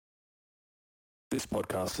This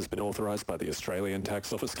podcast has been authorised by the Australian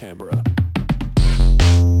Tax Office, Canberra.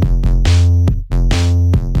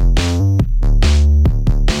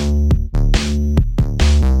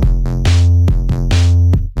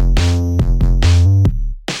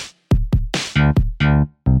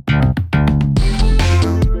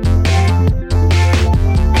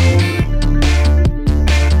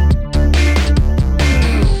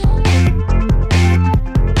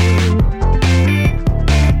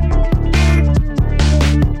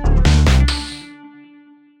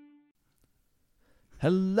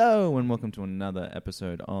 Hello and welcome to another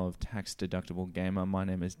episode of Tax Deductible Gamer. My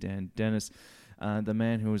name is Dan Dennis, the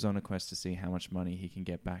man who is on a quest to see how much money he can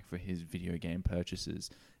get back for his video game purchases.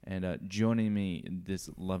 And joining me this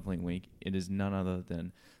lovely week, it is none other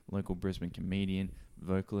than local Brisbane comedian,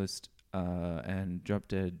 vocalist, and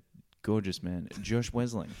drop-dead gorgeous man, Josh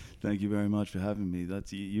Wesling. Thank you very much for having me.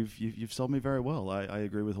 That's you've sold me very well. I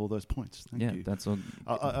agree with all those points. Thank you. That's all.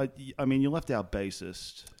 I mean, you left out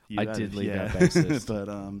bassist. I did leave out bassist, but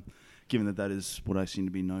given that is what I seem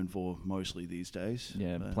to be known for mostly these days.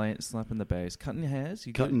 Yeah, slapping the bass, cutting hairs.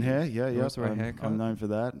 Cutting hair. Yeah. You're also a haircut. I'm known for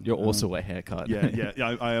that. You're also a haircut. Yeah.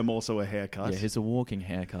 I am also a haircut. Yeah, he's a walking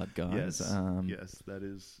haircut, guys. Yes, that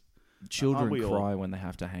is. Children cry when they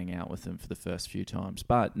have to hang out with him for the first few times,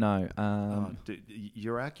 but no. Dude,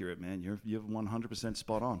 you're accurate, man. You're 100%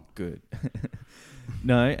 spot on. Good.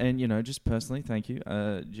 No, and just personally, thank you,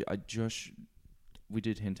 Josh. We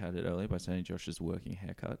did hint at it earlier by saying Josh's walking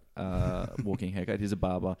haircut. He's a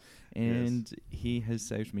barber, and he has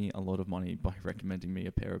saved me a lot of money by recommending me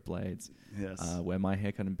a pair of blades. Yes. Where my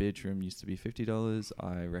haircut and beard trim used to be $50,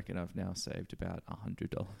 I reckon I've now saved about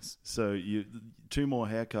 $100. So you 2 more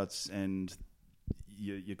haircuts and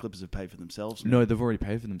your clippers have paid for themselves now? No, they've already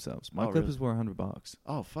paid for themselves. My clippers were $100.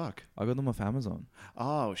 Oh, fuck. I got them off Amazon.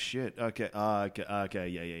 Oh, shit. Okay.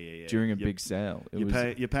 Yeah. During a big sale.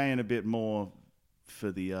 You're paying a bit more for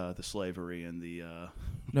the slavery and the...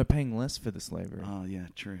 No, paying less for the slavery. Oh, yeah,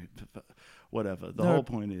 true. Whatever. The whole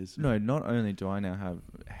point is... No, not only do I now have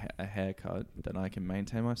a haircut that I can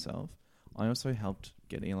maintain myself, I also helped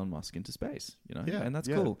get Elon Musk into space, Yeah, and that's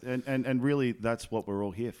cool. And really, that's what we're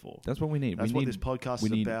all here for. That's what we need. That's what this podcast is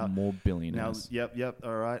about. We need more billionaires. Now, yep.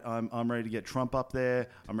 All right, I'm ready to get Trump up there.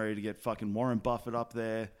 I'm ready to get fucking Warren Buffett up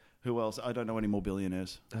there. Who else? I don't know any more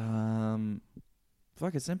billionaires.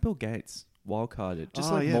 Fuck it, send Bill Gates. Wildcarded.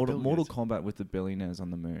 Just Mortal Kombat with the billionaires on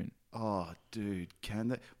the moon. Oh, dude, can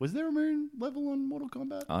that... Was there a moon level on Mortal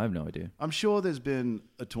Kombat? I have no idea. I'm sure there's been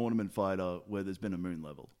a tournament fighter where there's been a moon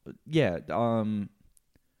level. Yeah,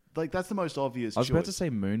 like, that's the most obvious I was choice. about to say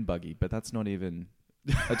Moon Buggy, but that's not even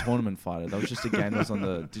a tournament fighter. That was just a game that was on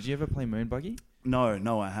the... Did you ever play Moon Buggy?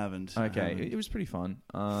 No, I haven't. Okay, it was pretty fun.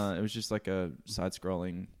 It was just like a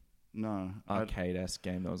side-scrolling arcade-esque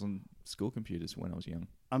game that was on school computers when I was young.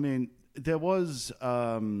 I mean, there was...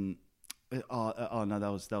 no, that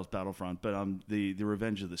was Battlefront. But the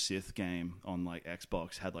Revenge of the Sith game on like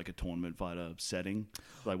Xbox had like a tournament fighter setting,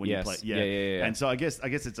 like when you play. Yeah. And so I guess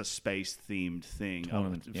it's a space themed thing.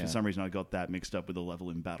 For some reason, I got that mixed up with a level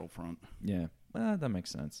in Battlefront. Yeah, well, that makes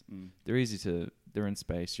sense. They're in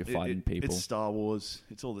space. You're fighting people. It's Star Wars.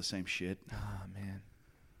 It's all the same shit. Oh man.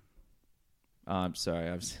 I'm sorry.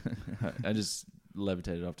 I just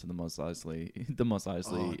levitated off to the Mos Eisley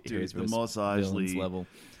Heroes vs. Mos Eisley level.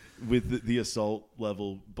 With the assault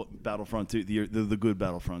level, Battlefront 2, the good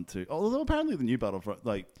Battlefront 2. Although apparently the new Battlefront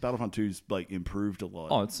 2's like improved a lot.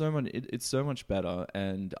 Oh, it's so much better,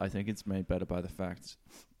 and I think it's made better by the fact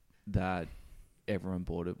that everyone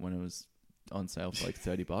bought it when it was on sale for like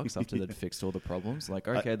 $30 after they'd fixed all the problems. Like,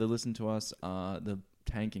 okay, they listened to us, the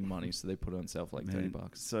tanking money, so they put it on sale for like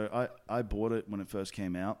 $30. So I bought it when it first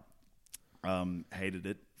came out. Hated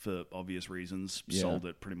it for obvious reasons. Yeah. Sold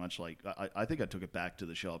it pretty much like I think I took it back to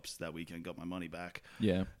the shops that weekend, got my money back.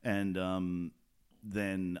 Yeah. And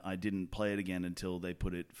then I didn't play it again until they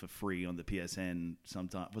put it for free on the PSN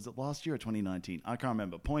sometime. Was it last year or 2019? I can't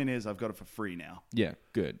remember. Point is, I've got it for free now. Yeah,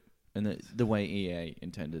 good. And the way EA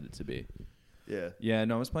intended it to be. Yeah. Yeah,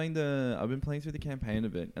 no, I've been playing through the campaign a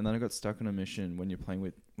bit, and then I got stuck on a mission when you're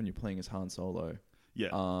playing as Han Solo. Yeah.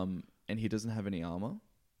 And he doesn't have any armor.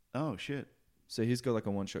 Oh shit! So he's got like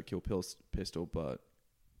a one-shot kill pistol, but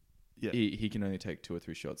he can only take 2 or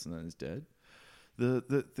 3 shots and then is dead.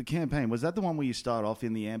 The campaign, was that the one where you start off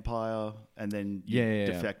in the Empire and then you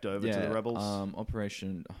defect over to the Rebels?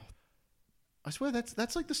 Operation. I swear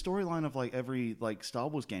that's like the storyline of like every like Star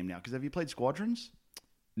Wars game now. Because have you played Squadrons?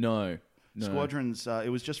 No. Squadrons. It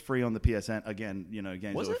was just free on the PSN again. Games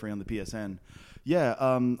that were free on the PSN. Yeah,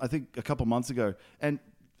 I think a couple months ago, and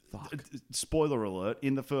Fuck. Spoiler alert,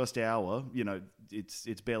 in the first hour,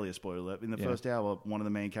 it's barely a spoiler alert. In the first hour, one of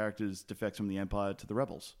the main characters defects from the Empire to the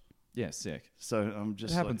Rebels. Yeah, sick. So I'm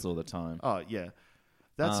just it happens all the time. Oh, yeah.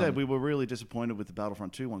 That said, we were really disappointed with the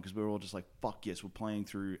Battlefront 2 one because we were all just like, fuck yes, we're playing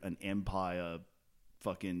through an Empire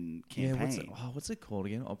fucking campaign. Yeah, what's it called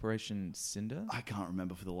again? Operation Cinder? I can't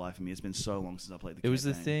remember for the life of me. It's been so long since I played the It campaign. was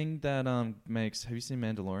the thing that makes... Have you seen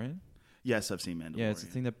Mandalorian? Yes, I've seen Mandalorian. Yeah, it's the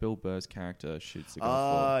thing that Bill Burr's character shoots the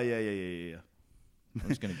guy for. Yeah. I'm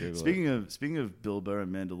just going to Google it. Speaking of Bill Burr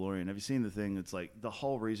and Mandalorian, have you seen the thing that's like the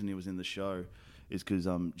whole reason he was in the show is because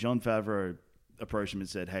Jon Favreau approached him and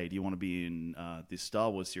said, hey, do you want to be in this Star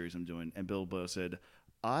Wars series I'm doing? And Bill Burr said,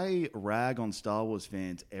 I rag on Star Wars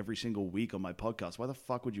fans every single week on my podcast. Why the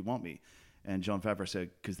fuck would you want me? And Jon Favreau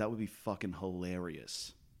said, because that would be fucking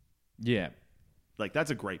hilarious. Yeah. Like,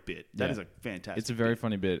 that's a great bit. That is a fantastic It's a very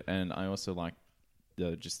funny bit, and I also like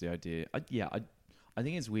just the idea. I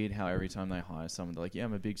think it's weird how every time they hire someone, they're like, yeah,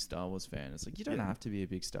 I'm a big Star Wars fan. It's like, you don't have to be a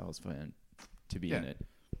big Star Wars fan to be in it.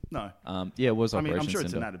 No. It was Operation Cinder. I mean, I'm sure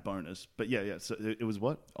it's an added bonus. But yeah. So it was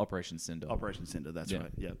what? Operation Cinder. Operation Cinder, that's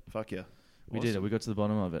right. Yeah. Fuck yeah. We did it. We got to the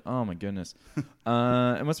bottom of it. Oh, my goodness.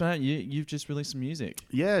 And what's my you've just released some music.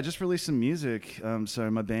 Yeah, just released some music.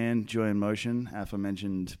 So my band, Joy in Motion,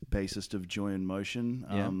 aforementioned bassist of Joy in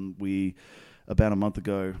Motion, we, about a month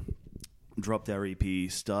ago, dropped our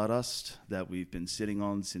EP, Stardust, that we've been sitting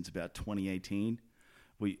on since about 2018.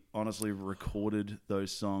 We honestly recorded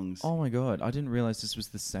those songs. Oh, my God. I didn't realize this was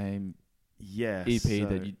the same... EP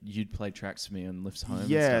that you'd play tracks for me on lifts home.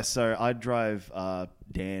 Yeah, so I'd drive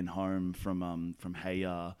Dan home from Hey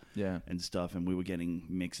Ya and stuff, and we were getting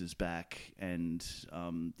mixes back, and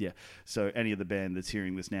So any of the band that's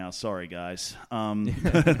hearing this now, sorry guys.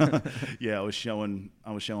 I was showing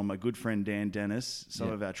my good friend Dan Dennis some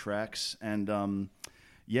of our tracks, and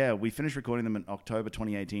we finished recording them in October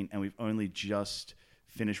 2018, and we've only just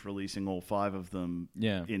finished releasing all 5 of them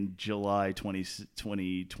in July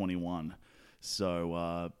 2021.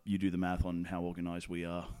 So you do the math on how organized we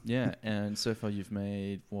are. Yeah, and so far you've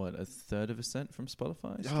made, what, a third of a cent from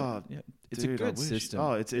Spotify? It's dude, a good system.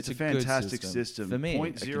 Oh, it's a fantastic system. For me,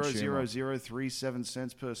 0.00037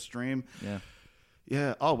 cents per stream. Yeah.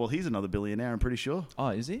 Yeah. Oh, well, he's another billionaire, I'm pretty sure. Oh,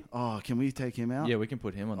 is he? Oh, can we take him out? Yeah, we can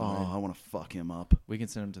put him on the moon. Oh, I want to fuck him up. We can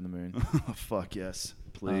send him to the moon. Fuck yes,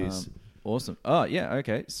 please. Awesome. Oh, yeah,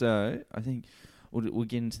 okay. So I think... We'll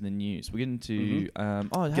get into the news. We'll get into...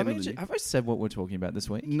 have I said what we're talking about this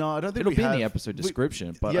week? No, I don't think it'll be in the episode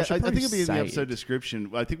description. But I think it'll be in the episode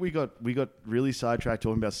description. I think we got really sidetracked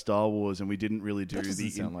talking about Star Wars, and we didn't really do that doesn't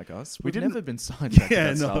sound like us. We've never been sidetracked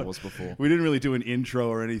about Star Wars before. We didn't really do an intro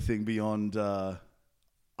or anything beyond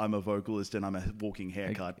I'm a vocalist and I'm a walking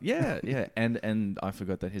haircut. Yeah. And I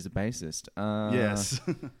forgot that he's a bassist. Yes.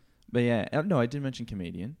 But yeah, no, I did mention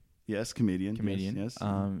comedian. Yes, comedian. Yes.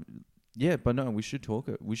 Yeah, but no, we should talk.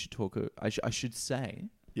 I should say,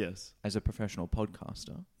 yes, as a professional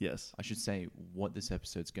podcaster, yes, I should say what this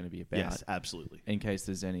episode's going to be about. Yes, absolutely. In case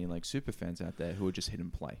there's any like super fans out there who are just hit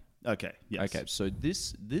and play. Okay. Yes. Okay. So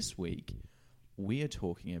this week we are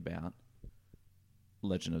talking about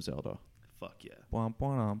Legend of Zelda. Fuck yeah. No.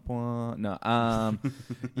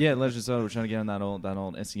 Legend of Zelda. We're trying to get on that old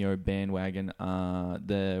SEO bandwagon.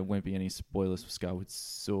 There won't be any spoilers for Skyward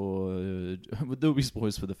Sword. There'll be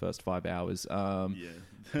spoilers for the first 5 hours. And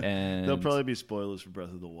there'll probably be spoilers for Breath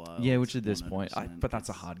of the Wild. Yeah, which at this point, but that's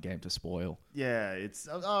a hard game to spoil. Yeah, it's.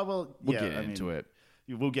 We'll get into it.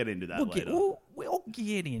 We'll get into that later. We'll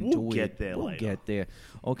get into it. We'll get there later. We'll get there.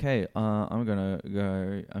 Okay, I'm gonna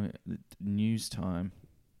go. News time.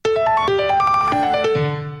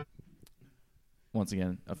 Once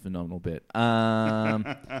again, a phenomenal bit. That's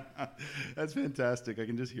fantastic. I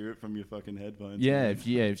can just hear it from your fucking headphones. Yeah, if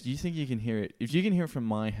you think you can hear it, if you can hear it from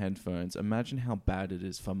my headphones, imagine how bad it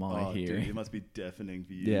is for my hearing. Dude, it must be deafening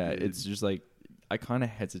for you. Yeah, dude. It's just like I kind of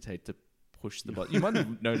hesitate to push the button. You might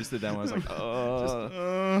have noticed it then when I was like,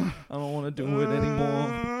 I don't want to do it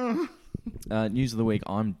anymore. News of the week: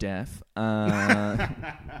 I'm deaf.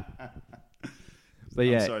 But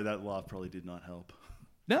yeah, I'm sorry, that laugh probably did not help.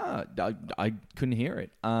 No, I couldn't hear it.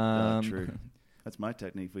 True. That's my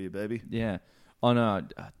technique for you, baby. Yeah. Oh no.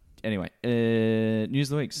 Anyway, news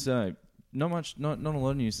of the week. So not a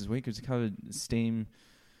lot of news this week. We covered Steam.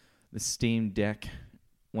 The Steam Deck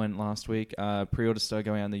went last week. Pre-order started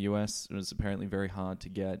going out in the US. It was apparently very hard to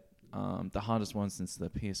get. The hardest one since the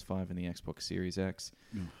PS5 and the Xbox Series X.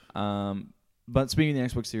 But speaking of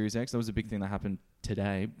the Xbox Series X, that was a big thing that happened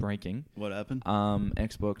today. Breaking. What happened?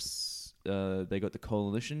 Xbox they got the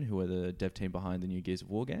Coalition, who are the dev team behind the new Gears of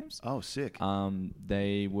War games. Oh, sick.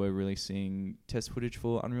 They were releasing test footage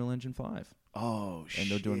for Unreal Engine 5. Oh, shit.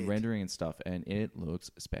 And they're doing rendering and stuff, and it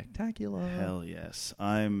looks spectacular. Hell yes.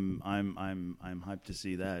 I'm hyped to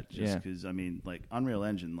see that, just because, I mean, like, Unreal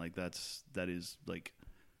Engine, like, that is, like,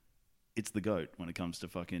 it's the GOAT when it comes to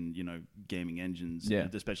fucking, you know, gaming engines. Yeah.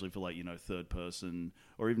 Especially for, like, you know, third person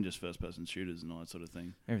or even just first person shooters and all that sort of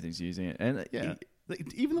thing. Everything's using it. And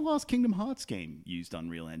even the last Kingdom Hearts game used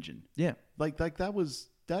Unreal Engine. Yeah. Like that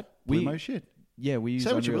blew my shit. Yeah, we use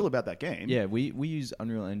Say what you will about that game. Yeah, we use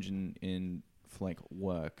Unreal Engine for like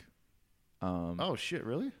work. Oh shit,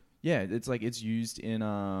 really? Yeah, it's like it's used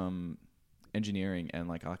in engineering and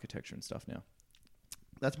like architecture and stuff now.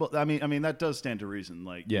 That's I mean that does stand to reason.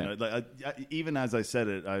 Like, you know, like even as I said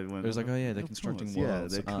it, I went. It was like, oh yeah, they're constructing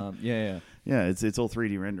worlds. Yeah, it's all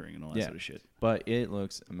 3D rendering and all that sort of shit. But it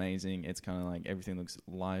looks amazing. It's kind of like everything looks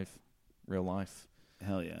live, real life.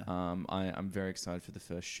 Hell yeah. I'm very excited for the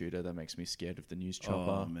first shooter. That makes me scared of the news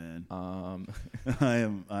chopper. Oh man.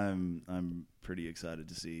 I'm pretty excited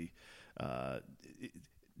to see.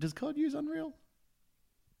 Does COD use Unreal?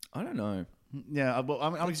 I don't know. Yeah, well,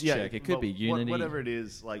 I'm check. It could be Unity. Whatever it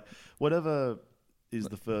is, like whatever is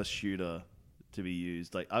the first shooter to be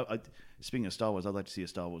used. Like, speaking of Star Wars, I'd like to see a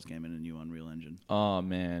Star Wars game in a new Unreal Engine. Oh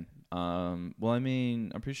man. Well, I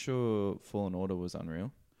mean, I'm pretty sure Fallen Order was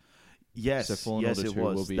Unreal. Yes, so Fallen Order 2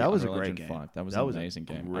 will be that was Unreal a great Engine game. 5. That was an amazing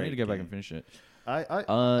game. I need to go back and finish it.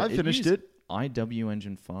 I finished it. IW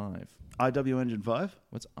Engine 5. IW Engine 5?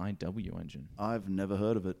 What's IW Engine? I've never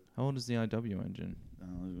heard of it. How old is the IW Engine?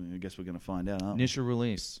 I guess we're going to find out, aren't we? Initial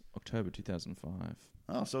release, October 2005.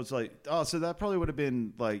 Oh, so it's like... Oh, so that probably would have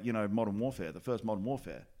been, like, you know, Modern Warfare, the first Modern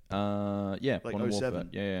Warfare. Yeah. Like Modern 07. Warfare.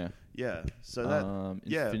 Yeah. Yeah, so that...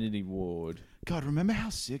 Infinity Ward. God, remember how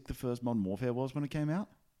sick the first Modern Warfare was when it came out?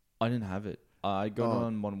 I didn't have it. I got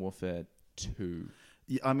on Modern Warfare 2.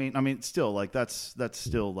 Yeah, I mean, still, like, that's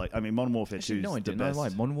still, like, I mean, Modern Warfare 2 is the best. I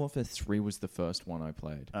lied. Modern Warfare 3 was the first one I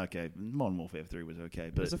played. Okay, Modern Warfare 3 was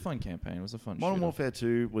okay, but... It was a fun campaign. It was a fun Modern shooter. Warfare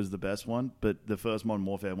 2 was the best one, but the first Modern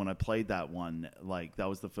Warfare, when I played that one, like, that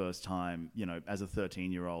was the first time, you know, as a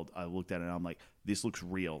 13-year-old, I looked at it and I'm like, this looks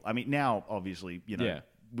real. I mean, now, obviously, you know,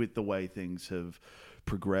 with the way things have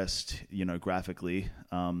progressed, you know, graphically,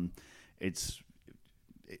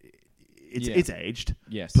 it's aged.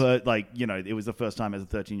 Yes. But, like, you know, it was the first time as a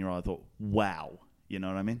 13-year-old I thought, wow. You know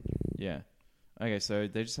what I mean? Yeah. Okay, so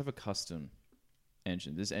they just have a custom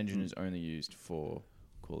engine. This engine is only used for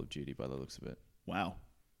Call of Duty by the looks of it. Wow.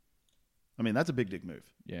 I mean, that's a big dick move.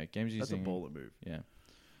 Yeah, games using... That's a baller move. Yeah.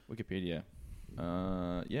 Wikipedia.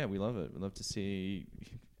 Yeah, we love it. We love to see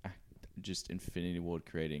just Infinity Ward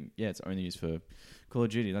creating... Yeah, it's only used for Call of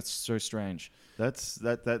Duty. That's so strange.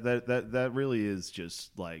 That really is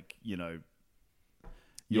just like, you know...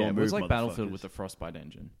 It was like Battlefield with the Frostbite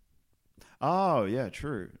engine. Oh, yeah,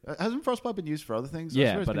 true. Hasn't Frostbite been used for other things?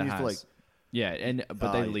 Yeah, but it has.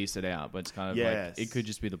 But they lease it out. But it's kind of like... It could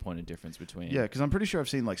just be the point of difference between... Yeah, because I'm pretty sure I've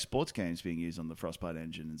seen like sports games being used on the Frostbite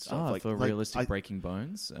engine and stuff. For realistic Breaking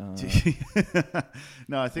Bones?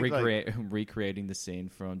 No, I think recreating the scene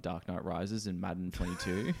from Dark Knight Rises in Madden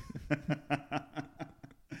 22.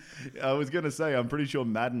 I was going to say, I'm pretty sure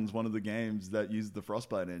Madden's one of the games that used the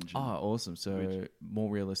Frostbite engine. Oh, awesome. So more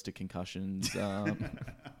realistic concussions.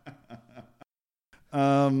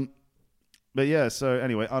 But yeah, so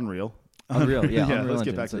anyway, Unreal. Unreal Let's Engine.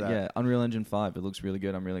 get back to that. Yeah, Unreal Engine 5. It looks really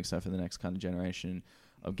good. I'm really excited for the next kind of generation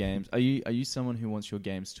of games. Are you someone who wants your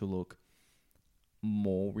games to look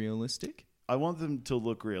more realistic? I want them to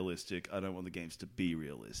look realistic. I don't want the games to be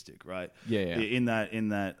realistic, right? Yeah. In that,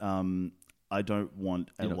 I don't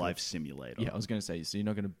want a life simulator. Yeah, I was going to say, so you're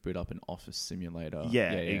not going to boot up an office simulator.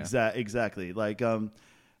 Yeah. Exactly. Like,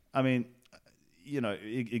 I mean, you know,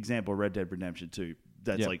 example, Red Dead Redemption 2.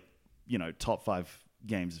 That's like, you know, top 5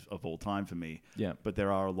 games of all time for me. Yeah. But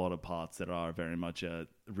there are a lot of parts that are very much a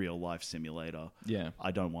real life simulator. Yeah. I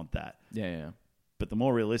don't want that. Yeah. But the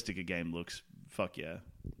more realistic a game looks, fuck yeah.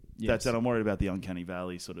 Yes. That said, I'm worried about the Uncanny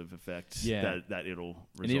Valley sort of effect that it'll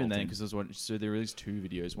result in. And even then, because so there released 2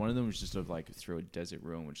 videos. One of them was just of like through a desert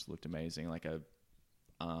room, which looked amazing, like a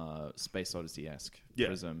Space Odyssey-esque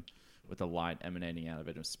prism with the light emanating out of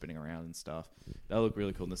it and spinning around and stuff. That looked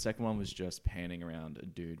really cool. And the second one was just panning around a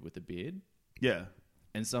dude with a beard. Yeah.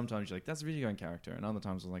 And sometimes you're like, that's a video game character. And other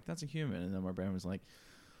times I was like, that's a human. And then my brain was like,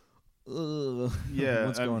 ugh,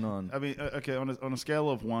 what's going on? I mean, okay, on a scale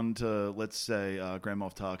of 1 to, let's say, Grand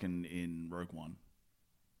Moff Tarkin in Rogue One.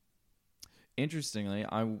 Interestingly,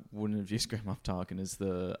 I wouldn't have used Grand Moff Tarkin as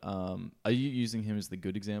the. Are you using him as the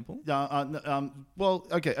good example? Well,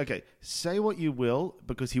 okay. Say what you will,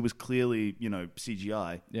 because he was clearly,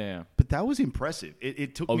 CGI. Yeah. But that was impressive.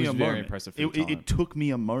 It took me a moment. Very impressive. It took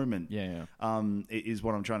me a moment. Yeah. Is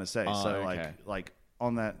what I'm trying to say. Oh, so okay. like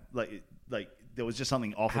on that, like there was just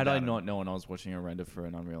something off. Had about I it. not known I was watching a render for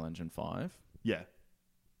an Unreal Engine 5,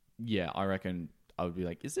 yeah, I reckon I would be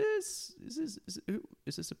like, is this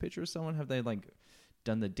a picture of someone? Have they like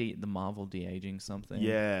done the Marvel de-aging something?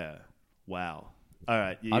 Yeah. Wow. All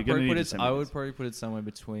right. I would probably put it somewhere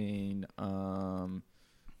between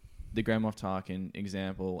the Grand Moff Tarkin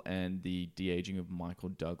example and the de-aging of Michael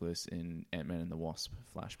Douglas in Ant-Man and the Wasp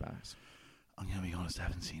flashbacks. I'm gonna be honest, I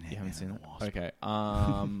haven't seen it. You haven't seen the it? Wasp. Okay.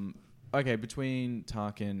 Okay, between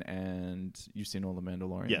Tarkin and you've seen all the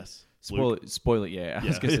Mandalorian. Yes. Spoiler. Yeah, I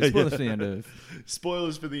was gonna say spoilers for the end of.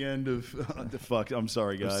 Spoilers for the end of the fuck. I'm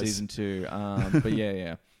sorry, guys. Season 2. But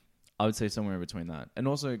yeah. I would say somewhere in between that, and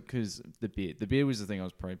also because the beard was the thing I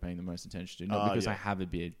was probably paying the most attention to, not because I have a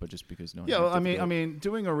beard, but just because no. Yeah, well, I mean,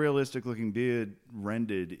 doing a realistic looking beard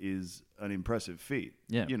rendered is an impressive feat.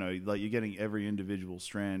 Yeah, like you're getting every individual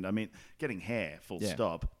strand. I mean, getting hair, full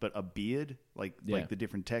stop, but a beard, like the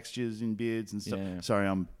different textures in beards and stuff. Yeah. Sorry,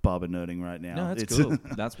 I'm barber nerding right now. No, that's cool.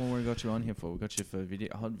 That's what we got you on here for. We got you for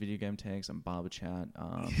hot video game tags and barber chat.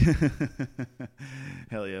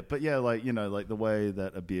 Hell yeah, but yeah, like the way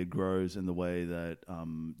that a beard grows. And the way that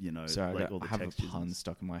sorry, all the I have textures a pun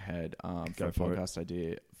stuck in my head for a podcast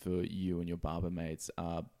idea for you and your barber mates.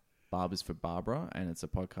 Barbers for Barbara, and it's a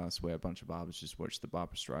podcast where a bunch of barbers just watch the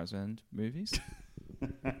Barbra Streisand movies.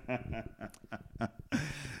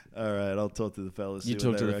 All right, I'll talk to the fellas. You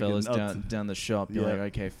talk to the fellas down the shop. You're like,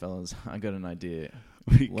 okay, fellas, I got an idea.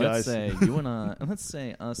 Let's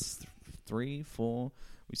say us 3, 4.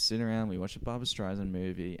 We sit around, we watch a Barbra Streisand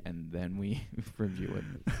movie, and then we review it.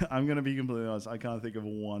 I'm going to be completely honest. I can't think of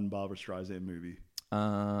one Barbra Streisand movie.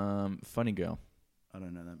 Funny Girl. I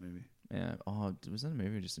don't know that movie. Yeah. Oh, was that a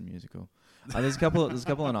movie or just a musical? There's a couple on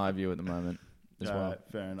iView at the moment as well. Right,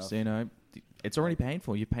 fair enough. So, it's already paid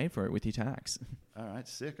for. You paid for it with your tax. All right,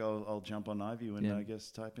 sick. I'll jump on iView and I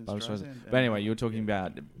guess type in Streisand. But anyway, you were talking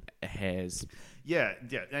about hairs. Yeah.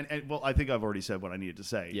 And well, I think I've already said what I needed to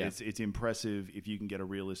say. Yeah. It's impressive if you can get a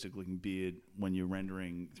realistic looking beard when you're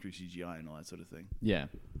rendering through CGI and all that sort of thing. Yeah,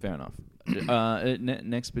 fair enough.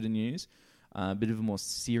 Next bit of news, a bit of a more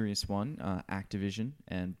serious one. Activision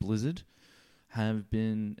and Blizzard have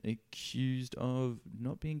been accused of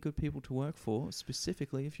not being good people to work for,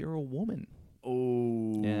 specifically if you're a woman.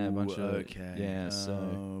 Oh, yeah, a bunch of okay. Yeah, so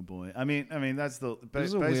oh boy. I mean that's the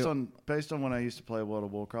based on when I used to play World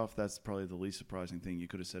of Warcraft. That's probably the least surprising thing you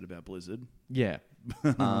could have said about Blizzard. Yeah,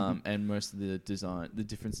 and most of the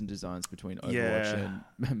difference in designs between Overwatch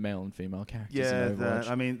and male and female characters. Yeah,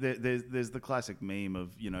 I mean there's the classic meme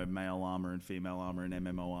of male armor and female armor in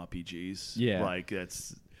MMORPGs. Yeah, like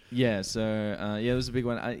that's. Yeah, so it was a big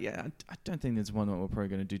one. I don't think there's one that we're probably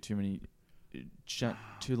going to do chat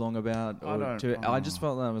too long about. I just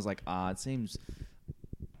felt that I was like, it seems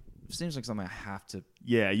like something I have to.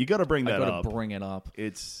 Yeah, you got to bring that up. I got to bring it up.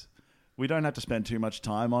 We don't have to spend too much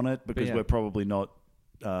time on it because we're probably not,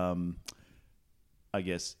 I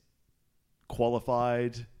guess,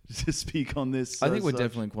 qualified to speak on this. I think we're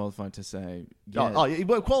definitely qualified to say.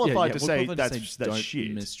 We're qualified to say that's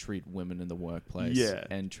shit. Mistreat women in the workplace.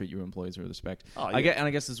 And treat your employees with respect. I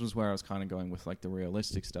guess this was where I was kind of going with like the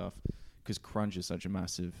realistic stuff because crunch is such a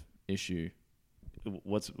massive issue.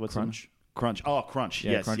 What's crunch? Crunch. Oh, crunch.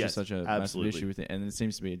 Yeah, yes, crunch is such a massive issue with it, and it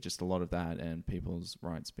seems to be just a lot of that and people's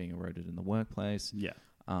rights being eroded in the workplace. Yeah.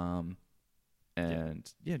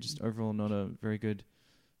 Just overall not a very good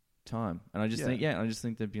time. And I just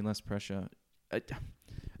think there'd be less pressure. At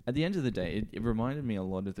the end of the day, it reminded me a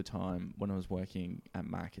lot of the time when I was working at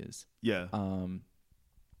Macca's. Yeah.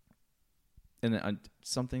 And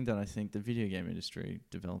something that I think the video game industry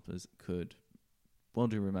developers could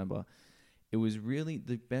do remember. It was really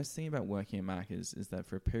the best thing about working at Macca's is that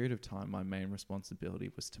for a period of time, my main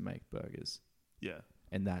responsibility was to make burgers. Yeah.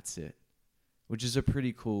 And that's it. Which is a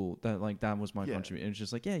pretty cool, that was my contribution. It was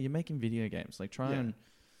just like, you're making video games. Like try and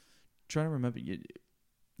remember.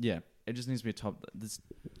 It just needs to be a top.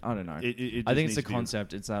 I don't know. I think it's a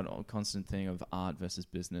concept. It's that constant thing of art versus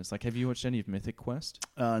business. Like, have you watched any of Mythic Quest?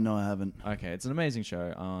 No, I haven't. Okay, it's an amazing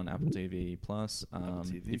show on Apple TV Plus.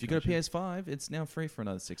 If you go to PS5, it's now free for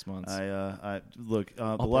another 6 months. I look.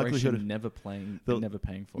 The likelihood of never paying for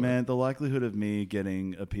it. Man, the likelihood of me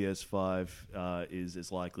getting a PS5 is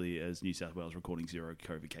as likely as New South Wales recording 0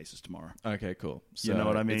 COVID cases tomorrow. Okay, cool. So you know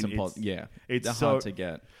what I mean? It's hard to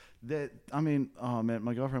get. I mean, oh man,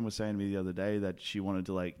 my girlfriend was saying to me the other day that she wanted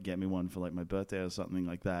to like get me one for like my birthday or something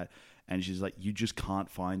like that, and she's like, "You just can't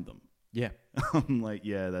find them." Yeah, I'm like,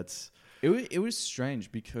 yeah, that's. It was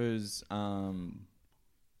strange because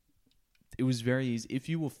it was very easy if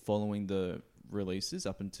you were following the releases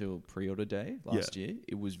up until pre-order day last year.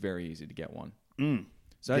 It was very easy to get one.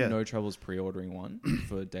 So I had no troubles pre-ordering one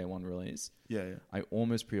for day one release. Yeah. I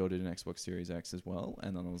almost pre-ordered an Xbox Series X as well,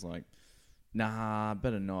 and then I was like, nah,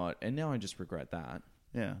 better not. And now I just regret that.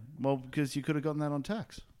 Yeah. Well, because you could have gotten that on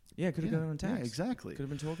tax. Yeah, could have gotten it on tax. Yeah, exactly. Could have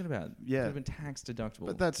been talking about it. Yeah. Could have been tax deductible.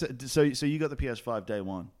 But that's it. So you got the PS5 day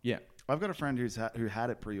one. Yeah. I've got a friend who had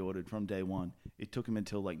it pre-ordered from day one. It took him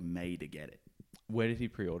until like May to get it. Where did he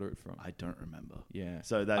pre-order it from? I don't remember. Yeah.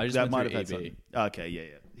 So that might have had something. Okay, yeah.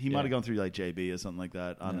 He might have gone through like JB or something like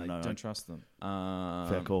that. I don't know. Don't trust them.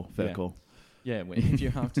 Fair call. Yeah, if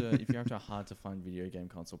you're after a hard to find video game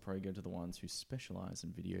console, probably go to the ones who specialize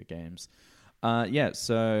in video games.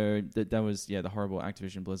 So that was the horrible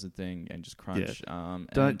Activision Blizzard thing and just crunch. Yeah.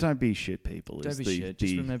 Don't be shit, people. Don't be shit.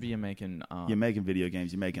 Just remember you're making you're making video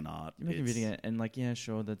games. You're making art. You're making video and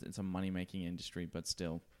sure that it's a money making industry, but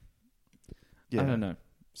still. Yeah. I don't know.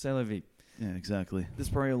 C'est la vie. Yeah, exactly. There's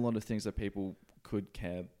probably a lot of things that people could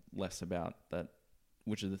care less about,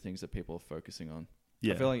 which are the things that people are focusing on.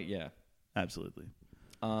 Yeah. I feel like, absolutely.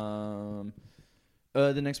 The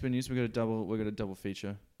next bit of news, we got a double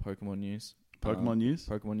feature Pokemon news.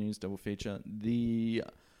 Pokemon news double feature. The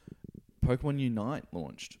Pokemon Unite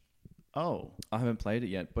launched. Oh, I haven't played it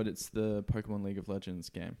yet, but it's the Pokemon League of Legends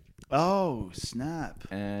game. Oh, snap.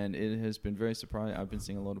 And it has been very surprising. I've been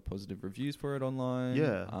seeing a lot of positive reviews for it online.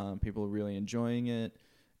 Yeah. People are really enjoying it.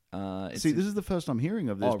 This is the first I'm hearing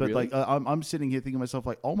of this, but really? like I'm sitting here thinking to myself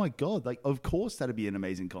like, oh my God, like of course that'd be an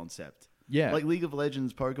amazing concept. Yeah. Like League of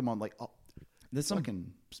Legends, Pokemon, like there's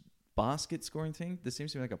some basket scoring thing. There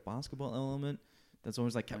seems to be like a basketball element. That's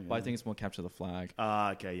almost like, but I think it's more capture the flag.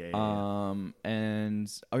 Okay, yeah.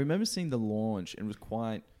 And I remember seeing the launch, and it was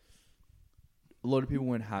quite. A lot of people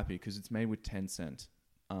weren't happy because it's made with Tencent,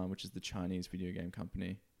 which is the Chinese video game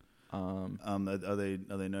company. Are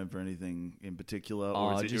they known for anything in particular,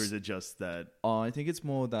 or is it just that? I think it's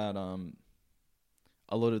more that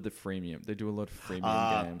a lot of the freemium. They do a lot of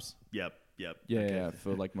freemium games. Yep. Yeah,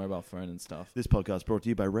 for like mobile phone and stuff. This podcast brought to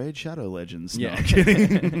you by Raid Shadow Legends. Yeah. No, I'm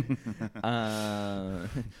kidding.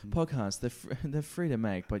 Podcasts, they're free to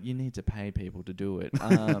make, but you need to pay people to do it.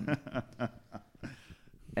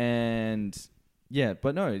 And yeah,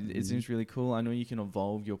 but no, it seems really cool. I know you can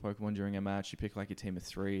evolve your Pokemon during a match. You pick like a team of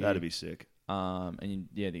 3. That'd be sick. And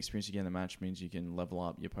the experience you get in the match means you can level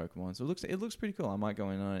up your Pokemon. So it looks pretty cool. I might go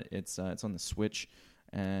in on it. It's on the Switch.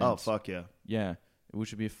 And oh fuck yeah! Yeah.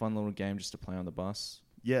 Which would be a fun little game just to play on the bus.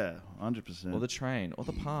 Yeah, 100%. Or the train, or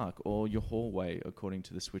the park, or your hallway, according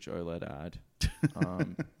to the Switch OLED ad.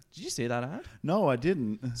 Did you see that ad? No, I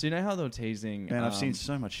didn't. So you know how they were teasing... Man, I've seen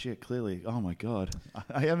so much shit, clearly. Oh my God.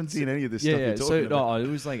 I haven't seen any of this stuff you're talking about. No, it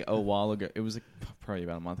was like a while ago. It was like probably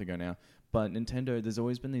about a month ago now. But Nintendo, there's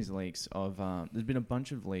always been these leaks of... there's been a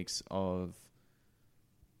bunch of leaks of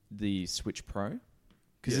the Switch Pro.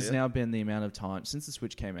 Because it's now been the amount of time since the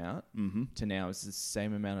Switch came out to now. It's the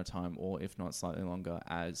same amount of time, or if not slightly longer,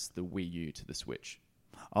 as the Wii U to the Switch.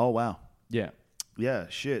 Oh wow! Yeah,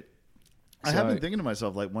 shit. I have been thinking to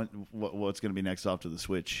myself like, what's going to be next after the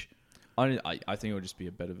Switch? I think it will just be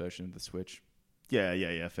a better version of the Switch. Yeah.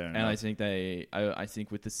 Fair enough. And I think I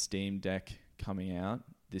think with the Steam Deck coming out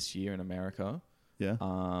this year in America,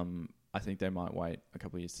 I think they might wait a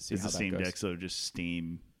couple of years to see how that goes. Is the Steam Deck sort of just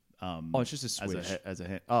Steam? It's just a Switch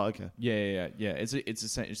Oh, okay. Yeah.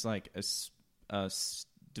 It's like a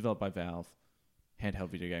developed by Valve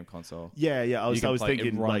handheld video game console. Yeah. I was thinking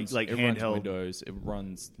it runs, like it handheld runs Windows. It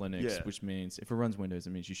runs Linux, which means if it runs Windows,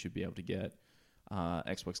 it means you should be able to get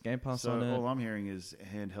Xbox Game Pass on it. All I'm hearing is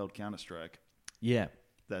handheld Counter-Strike. Yeah,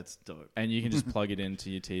 that's dope. And you can just plug it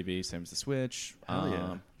into your TV, same as the Switch.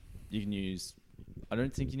 You can use. I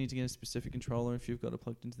don't think you need to get a specific controller if you've got it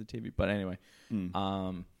plugged into the TV. But anyway,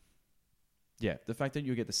 yeah, the fact that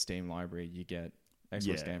you get the Steam library, you get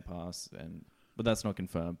Xbox Game Pass, but that's not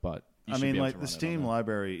confirmed. But I mean, like the Steam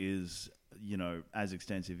library is, as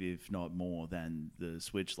extensive, if not more, than the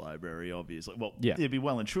Switch library. Obviously, well, it'd be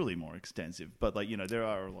well and truly more extensive. But like, there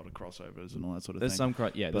are a lot of crossovers and all that sort of thing.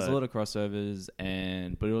 There's a lot of crossovers,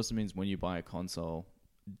 but it also means when you buy a console,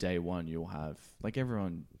 day one you'll have like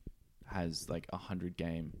everyone has like 100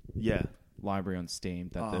 game library on Steam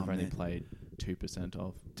that they've only played 2%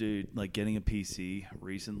 of. Dude, like getting a PC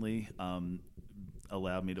recently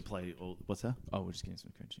allowed me to play... what's that? Oh, we're just getting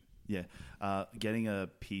some coaching. Yeah. Getting a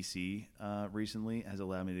PC recently has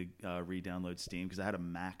allowed me to re-download Steam because I had a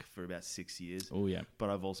Mac for about 6 years. Oh, yeah. But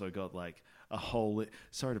I've also got like a whole...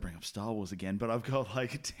 Sorry to bring up Star Wars again, but I've got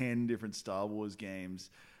like 10 different Star Wars games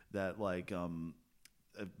that like...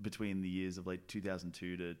 between the years of like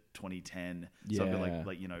 2002 to 2010. So I've got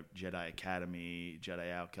like, you know, Jedi Academy,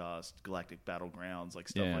 Jedi Outcast, Galactic Battlegrounds, like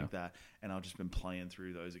stuff like that. And I've just been playing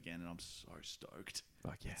through those again and I'm so stoked.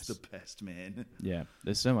 Fuck yes. It's the best, man. Yeah.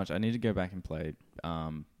 There's so much. I need to go back and play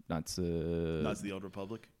Knights of the Old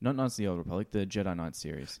Republic? Not Knights of the Old Republic, the Jedi Knight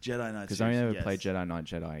series. Jedi Knight series, because I never played Jedi Knight,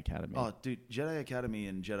 Jedi Academy. Oh, dude, Jedi Academy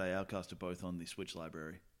and Jedi Outcast are both on the Switch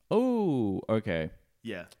library. Oh, okay.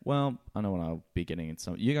 Yeah. Well, I know when I'll be getting it.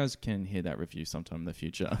 So you guys can hear that review sometime in the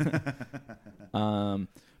future.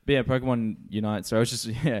 But yeah, Pokemon Unite. So I was just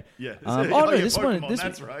Yeah. Oh no, this Pokemon, one.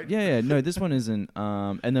 that's right. Yeah. No, this one isn't.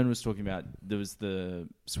 And then was talking about there was the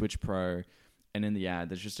Switch Pro, and in the ad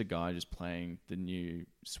there's just a guy just playing the new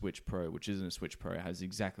Switch Pro, which isn't a Switch Pro. It has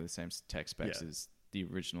exactly the same tech specs as the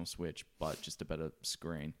original Switch, but just a better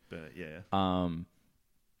screen. But yeah. And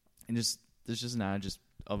just there's just an ad just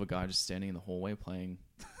of a guy just standing in the hallway playing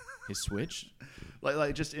his Switch.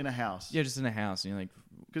 like just in a house. Yeah, just in a house. And you're like...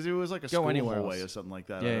 Because it was like a school hallway or something like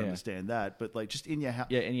that. I don't understand that. But like just in your house.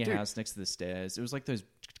 Yeah, in your house next to the stairs. It was like those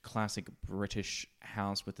classic British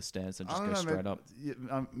house with the stairs that just go straight up.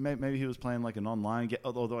 Maybe he was playing like an online game.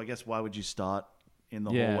 Although I guess why would you start in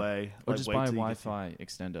the hallway? Or just buy a Wi-Fi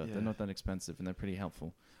extender. Yeah. They're not that expensive and they're pretty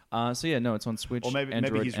helpful. So yeah, no, it's on Switch, or maybe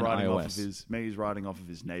he's and riding iOS. Maybe he's riding off of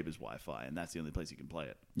his neighbor's Wi-Fi, and that's the only place he can play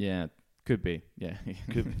it. Yeah, could be. Yeah,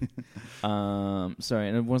 could be. Sorry,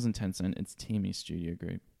 and it wasn't Tencent. It's Teamy Studio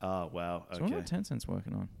Group. Oh wow. Okay. So what Tencent's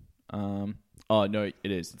working on? Oh no,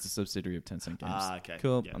 it is. It's a subsidiary of Tencent Games. Ah, okay.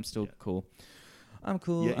 Cool. Yeah, I'm still cool. I'm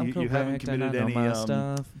cool. Yeah, I'm cool. You haven't committed any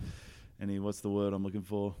stuff. Any what's the word I'm looking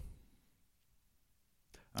for?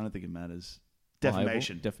 I don't think it matters.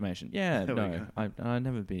 Defamation. Defamation. Yeah, no. I'd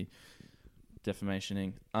never be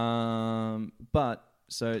defamationing. But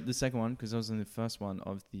so the second one, because I was in the first one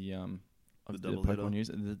of the Pokemon news.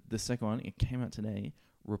 The second one, it came out today,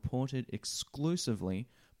 reported exclusively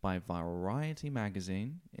by Variety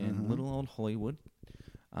magazine in little old Hollywood,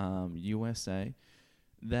 USA,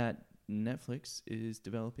 that Netflix is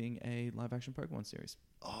developing a live-action Pokemon series.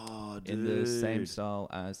 Oh, dude. In the same style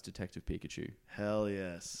as Detective Pikachu. Hell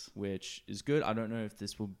yes. Which is good. I don't know if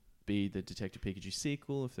this will be the Detective Pikachu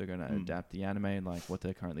sequel, if they're going to adapt the anime like what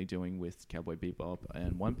they're currently doing with Cowboy Bebop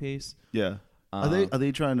and One Piece. Yeah. Are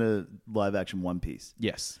they trying to live action One Piece?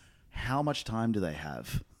 Yes. How much time do they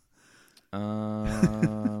have?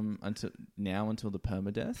 Until the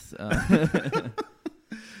permadeath.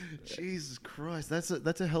 Jesus Christ, that's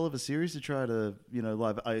a hell of a series to try to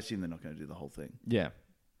live. I assume they're not going to do the whole thing. Yeah.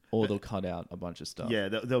 Or they'll cut out a bunch of stuff. Yeah,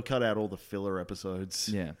 they'll cut out all the filler episodes.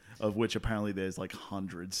 Yeah. Of which apparently there's like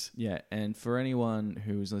hundreds. Yeah, and for anyone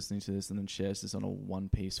who's listening to this and then shares this on a One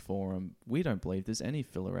Piece forum, we don't believe there's any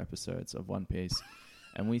filler episodes of One Piece.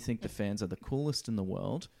 And we think the fans are the coolest in the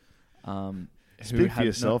world. Speak for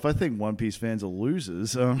yourself. I think One Piece fans are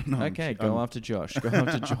losers. Okay, go after Josh. Go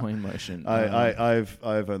after Joy Motion. I've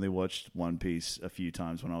only watched One Piece a few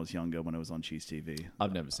times when I was younger, when it was on Cheese TV.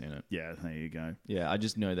 I've never seen it. Yeah, there you go. Yeah, I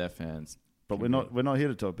just know they're fans. But we're not here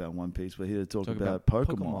to talk about One Piece. We're here to talk about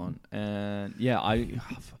Pokemon. And yeah,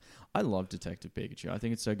 I love Detective Pikachu. I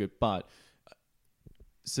think it's so good. But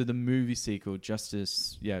so the movie sequel,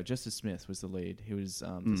 Justice Smith was the lead. He was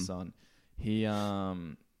the son. He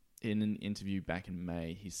in an interview back in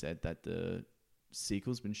May, he said that the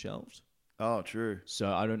sequel's been shelved. Oh, true.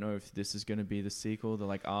 So I don't know if this is going to be the sequel. They're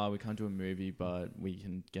like, we can't do a movie, but we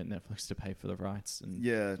can get Netflix to pay for the rights and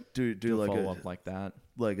do like follow up like that,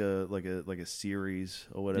 like a series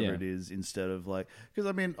or whatever it is, instead of like, because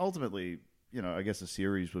I mean ultimately, I guess a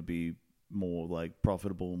series would be more like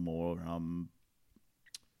profitable, more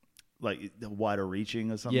like wider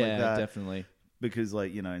reaching or something like that. Yeah, definitely. Because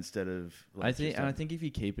instead of I think if you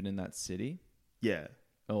keep it in that city,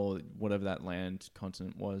 or whatever that land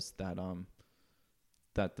continent was that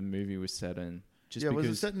that the movie was set in, was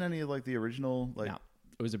it set in any of like the original No,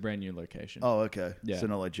 it was a brand new location. Oh, okay. Yeah. So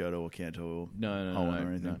not like Johto or Kanto or no, or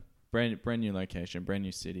anything. No. Brand new location, brand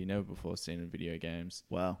new city, never before seen in video games.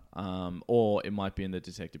 Wow. Or it might be in the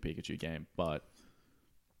Detective Pikachu game, but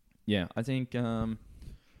yeah, I think I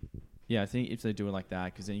think if they do it like that,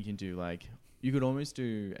 because then you can do like. You could almost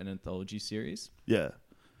do an anthology series. Yeah.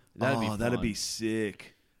 That'd be fun. That'd be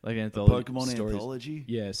sick. Like an anthology. Pokemon anthology?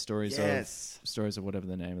 Yeah, stories of whatever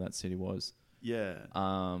the name of that city was. Yeah.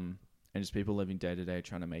 And just people living day to day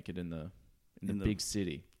trying to make it in the big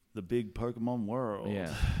city. The big Pokemon world.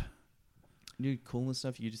 Yeah. you do cooler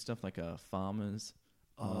stuff. You do stuff like farmers.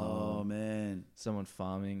 Oh man, someone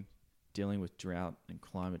farming, dealing with drought and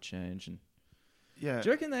climate change, and yeah. Do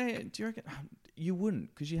you reckon you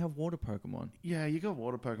wouldn't because you have water Pokemon? Yeah, you got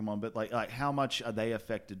water Pokemon, but like how much are they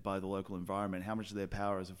affected by the local environment? How much of their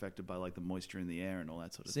power is affected by like the moisture in the air and all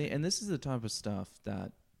that sort of thing? See, and this is the type of stuff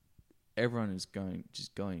that everyone is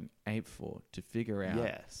going ape for to figure out.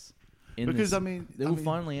 Yes. Because they will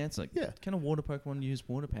finally answer. Like, yeah, can a water Pokemon use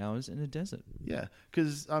water powers in a desert? Yeah,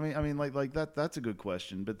 because I mean, like that. That's a good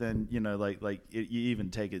question. But then you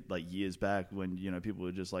even take it like years back when people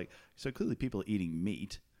were just like, so clearly people are eating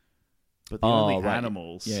meat, but the only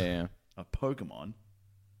animals, are Pokemon.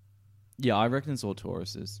 Yeah, I reckon it's all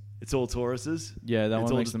Tauruses. It's all Tauruses. Yeah, that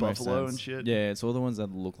it's one makes all the most buffalo sense. and shit. Yeah, it's all the ones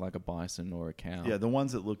that look like a bison or a cow. Yeah, the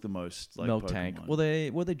ones that look the most like Milk Pokemon. tank. Well,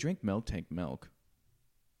 they drink milk tank milk.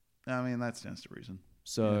 I mean, that stands to reason.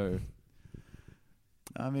 So,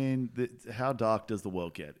 I mean, how dark does the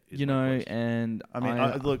world get? And I mean,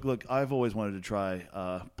 look. I've always wanted to try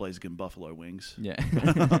Blaziken buffalo wings. Yeah,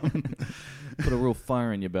 put a real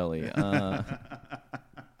fire in your belly.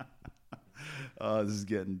 Oh, this is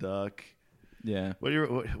getting dark. Yeah. What do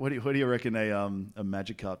you reckon a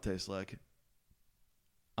Magikarp tastes like?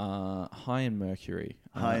 High in mercury.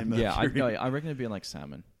 High in mercury. Yeah, I reckon it'd be like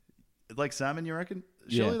salmon. Like salmon, you reckon?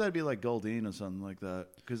 Surely that'd be like Goldeen or something like that.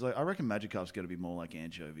 Because I reckon Magikarp's got to be more like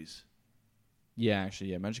anchovies. Yeah,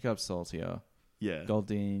 actually, yeah. Magikarp's saltier. Yeah.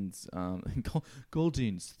 Goldeen's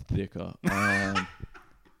Goldeen's thicker.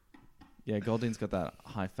 Yeah, Goldeen's got that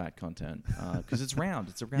high fat content because it's round.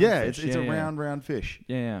 It's a round. Yeah, fish. it's a round fish.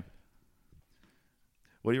 Yeah.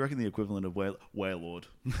 What do you reckon the equivalent of Wailord?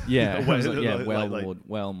 Yeah, Wailord,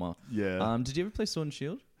 Wailmer. Yeah. Did you ever play Sword and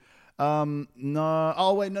Shield? No.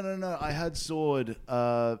 Oh wait, no. I had Sword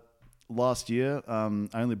last year. I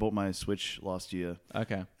only bought my Switch last year.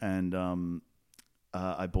 Okay. And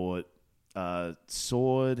I bought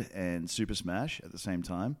Sword and Super Smash at the same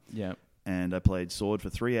time. Yeah. And I played Sword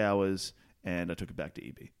for 3 hours, and I took it back to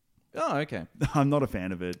EB. Oh, okay. I'm not a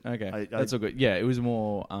fan of it. Okay, that's all good. Yeah, it was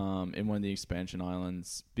more in one of the expansion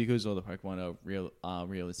islands because all the Pokemon are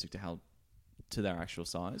realistic to their actual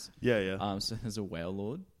size. Yeah. So there's a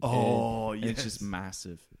Wailord. Oh, and yes. it's just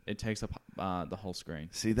massive. It takes up the whole screen.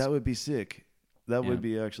 See, that would be sick. That would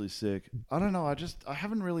be actually sick. I don't know. I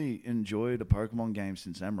haven't really enjoyed a Pokemon game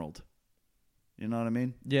since Emerald. You know what I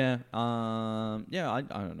mean? Yeah. I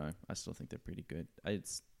don't know. I still think they're pretty good.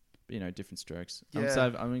 It's different strokes.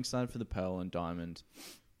 Yeah. I'm excited for the Pearl and Diamond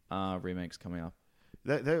remakes coming up.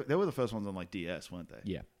 They were the first ones on like DS, weren't they?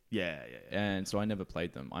 Yeah. Yeah. And so I never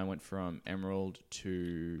played them. I went from Emerald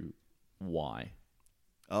to Y.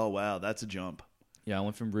 Oh wow, that's a jump. Yeah, I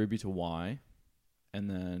went from Ruby to Y, and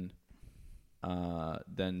then I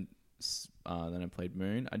played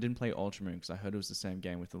Moon. I didn't play Ultra Moon because I heard it was the same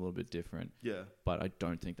game with a little bit different. Yeah, but I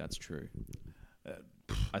don't think that's true.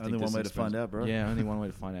 I think only one way to find out, bro. Yeah, only one way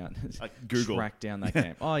to find out. Google. Track down that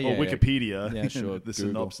game. Oh yeah, or Wikipedia. Yeah, sure. The Google.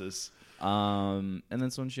 synopsis. And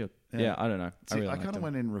then Sword and Shield. Yeah, I don't know. See, I kind of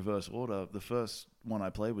went in reverse order. The first one I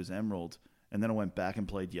played was Emerald, and then I went back and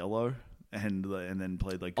played Yellow, and then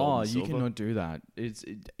played like Gold and Silver. You cannot do that.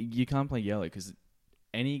 You can't play Yellow because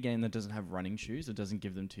any game that doesn't have running shoes, it doesn't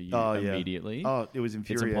give them to you immediately. Oh, it was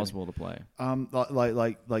infuriating. It's impossible to play.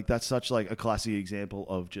 Like that's such like a classic example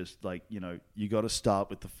of just like, you got to start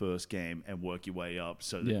with the first game and work your way up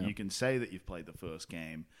so that you can say that you've played the first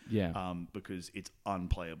game. Yeah. Because it's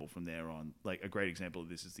unplayable from there on. Like a great example of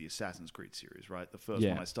this is the Assassin's Creed series, right? The first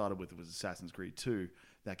one I started with was Assassin's Creed 2.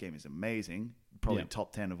 That game is amazing. Probably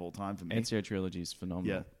top 10 of all time for me. Ezio Trilogy is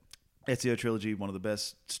phenomenal. Yeah. Ezio Trilogy, one of the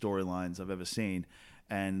best storylines I've ever seen.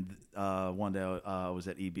 And one day I was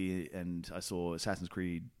at EB and I saw Assassin's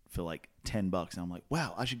Creed for like $10, and I'm like,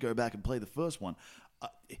 wow, I should go back and play the first one.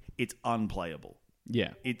 It's unplayable. Yeah,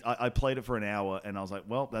 I played it for an hour and I was like,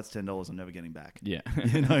 well, that's $10 I'm never getting back. Yeah,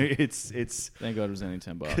 it's thank God it was only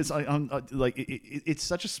 $10 because I'm like it's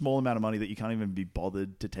such a small amount of money that you can't even be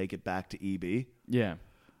bothered to take it back to EB. Yeah,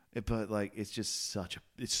 but like it's just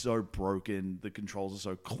it's so broken. The controls are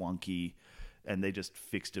so clunky. And they just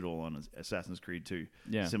fixed it all on Assassin's Creed 2.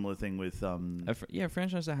 Yeah. Similar thing with a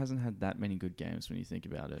franchise that hasn't had that many good games when you think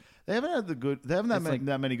about it. They haven't had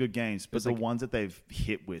that many good games, but the ones that they've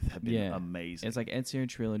hit with have been amazing. It's like Ezio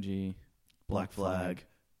Trilogy, Black Flag.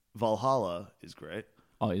 Valhalla is great.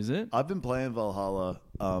 Oh, is it? I've been playing Valhalla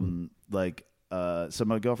so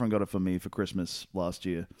my girlfriend got it for me for Christmas last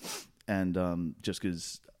year, and just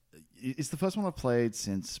because it's the first one I've played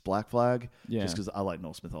since Black Flag. Yeah. Just because I like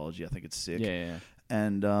Norse mythology. I think it's sick. Yeah.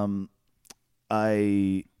 And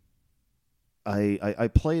I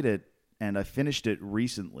played it and I finished it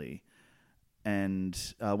recently, And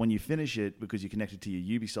when you finish it, because you're connected to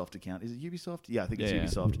your Ubisoft account, is it Ubisoft? Yeah, I think it's Yeah.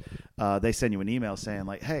 Ubisoft. They send you an email saying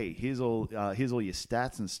like, "Hey, here's all your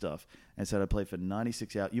stats and stuff." And so I played for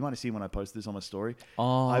 96 hours. You might have seen when I posted this on my story.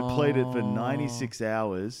 Oh. I played it for 96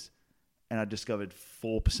 hours, and I discovered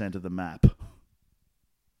 4% of the map.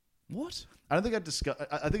 What? I don't think I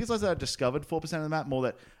think it's less that I discovered 4% of the map, more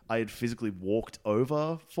that I had physically walked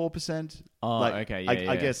over 4%. Oh, okay.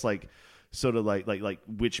 Yeah, I guess like sort of like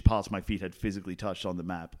which parts my feet had physically touched on the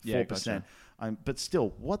map. 4%. Gotcha. But still,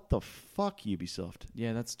 what the fuck, Ubisoft?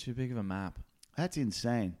 Yeah, that's too big of a map. That's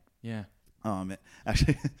insane. Yeah. Oh man,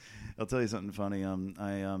 actually, I'll tell you something funny.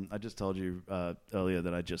 I just told you earlier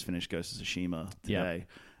that I just finished Ghost of Tsushima today,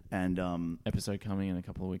 and Episode coming in a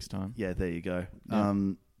couple of weeks' time. yeah, there you go. Yeah.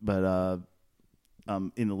 But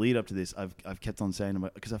in the lead up to this, I've kept on saying,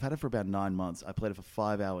 because I've had it for about 9 months. I played it for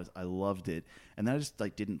 5 hours. I loved it, and then I just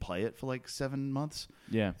like didn't play it for like 7 months.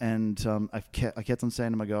 Yeah. And I kept on saying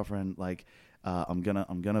to my girlfriend, like, I'm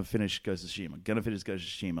gonna finish Ghost of Tsushima. Gonna finish Ghost of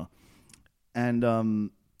Tsushima. And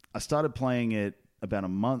I started playing it about a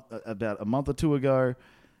month or two ago,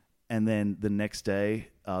 and then the next day,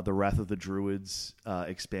 the Wrath of the Druids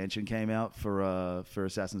expansion came out for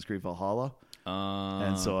Assassin's Creed Valhalla.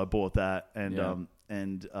 And so I bought that, and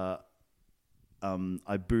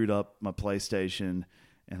I boot up my PlayStation,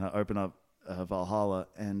 and I open up Valhalla,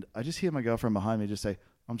 and I just hear my girlfriend behind me just say,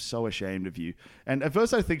 "I'm so ashamed of you." And at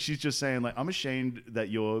first I think she's just saying like, "I'm ashamed that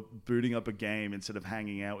you're booting up a game instead of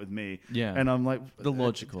hanging out with me." Yeah. And I'm like, The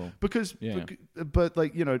logical. because but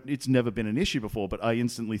like, you know, it's never been an issue before, but I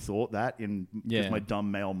instantly thought that because my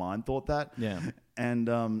dumb male mind thought that. Yeah. And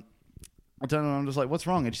I don't know. I'm just like, "What's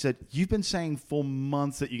wrong?" And she said, "You've been saying for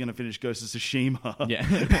months that you're going to finish Ghost of Tsushima." Yeah.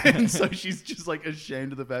 And so she's just like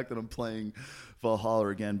ashamed of the fact that I'm playing Valhalla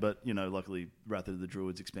again. But you know, luckily, Wrath of the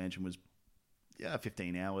Druids expansion was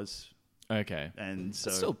 15 hours, Okay. and so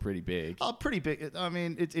It's still pretty big. pretty big. I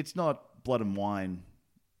mean, it's not Blood and Wine.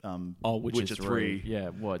 Witcher 3. Yeah,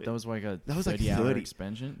 what? That was like a That was like 30-hour 30.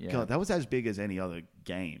 expansion? Yeah. God, that was as big as any other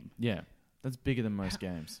game. Yeah. That's bigger than most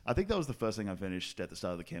games. I think that was the first thing I finished at the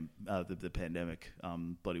start of the pandemic.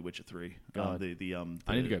 Bloody Witcher 3. God.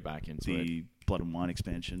 I need to go back into it. The Blood and Wine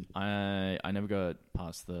expansion. I never got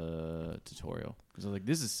past the tutorial because I was like,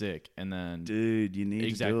 "This is sick," and then Dude, you need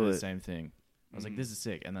exactly to do the it. same thing. I was like, "This is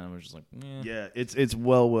sick," and then I was just like, Yeah, it's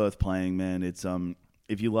well worth playing, man. It's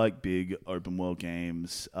if you like big open world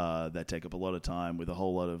games that take up a lot of time with a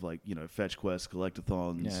whole lot of like, you know, fetch quests,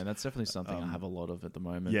 collectathons. Yeah, that's definitely something I have a lot of at the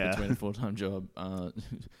moment. Yeah. Between a full-time job,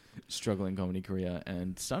 struggling comedy career,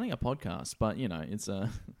 and starting a podcast. But you know, it's I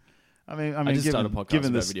mean, I just started a podcast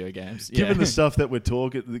about this, video games. Given the stuff that we're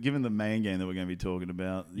talking, given the main game that we're going to be talking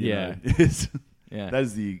about, you know, yeah, that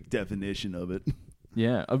is the definition of it.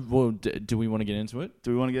 Yeah. Well, do we want to get into it?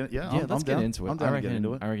 Do we want to get? Yeah, Let's get into it. I'm down to get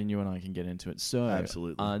into it. I reckon you and I can get into it. So,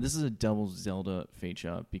 absolutely. This is a double Zelda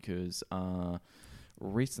feature because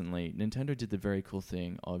recently Nintendo did the very cool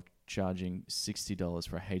thing of charging $60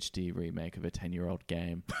 for a HD remake of a 10-year-old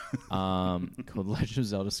game called Legend of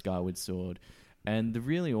Zelda Skyward Sword. And the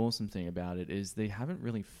really awesome thing about it is they haven't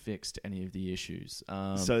really fixed any of the issues.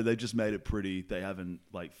 So they just made it pretty. They haven't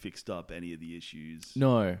like fixed up any of the issues.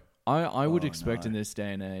 No. I would expect in this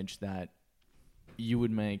day and age that you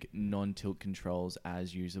would make non-tilt controls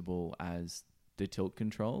as usable as the tilt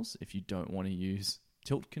controls if you don't want to use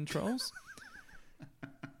tilt controls.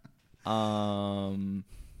 And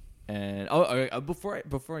before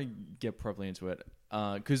I get properly into it,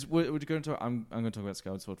 because we're going to I'm going to talk about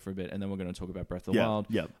Skyward Sword for a bit, and then we're going to talk about Breath of the Wild.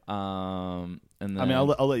 Yeah. And then, I mean,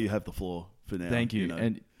 I'll let you have the floor for now. Thank you. know.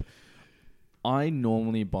 And I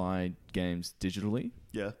normally buy digitally.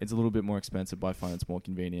 Yeah. It's a little bit more expensive, but I find it's more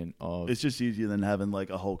convenient. It's just easier than having like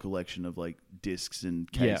a whole collection of like discs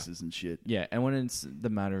and cases and shit. Yeah, and when it's the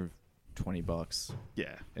matter of $20,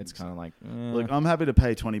 Yeah. it's kind of like Look, I'm happy to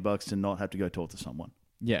pay $20 to not have to go talk to someone.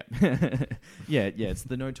 yeah, yeah. It's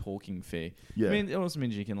the no talking fee. Yeah. I mean, it also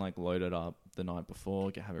means you can like load it up the night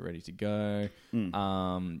before, have it ready to go. You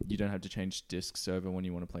don't have to change discs over when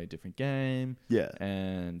you want to play a different game. Yeah.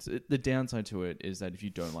 And the downside to it is that if you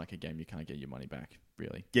don't like a game, you can't get your money back.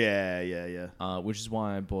 Really. Yeah. Which is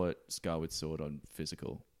why I bought Skyward Sword on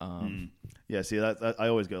physical. Yeah, see, that I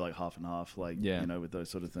always go like half and half, like, Yeah. you know, with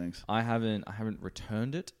those sort of things. I haven't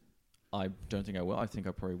returned it. I don't think I will. I think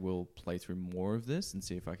I probably will play through more of this and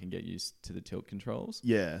see if I can get used to the tilt controls.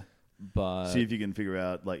 Yeah. But See if you can figure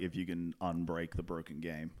out, like, if you can unbreak the broken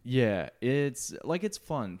game. yeah, it's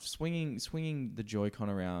fun swinging the Joy-Con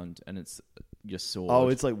around, and it's your sword. Oh,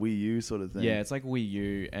 it's like Wii U sort of thing. Yeah, it's like Wii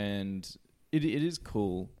U, and it is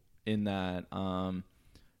cool in that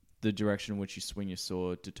the direction in which you swing your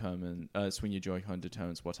sword swing your Joy-Con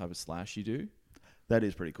determines what type of slash you do. That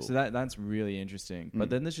is pretty cool. So that's really interesting. But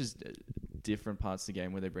then there's just different parts of the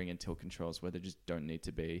game where they bring in tilt controls where they just don't need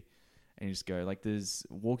to be. And you just go, like, there's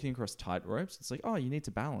walking across tight ropes. It's like, oh, you need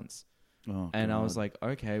to balance. Oh, and God. I was like,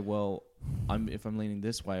 okay, well, if I'm leaning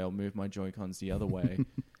this way, I'll move my Joy-Cons the other way.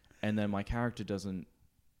 And then my character doesn't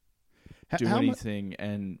do anything.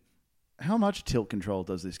 And how much tilt control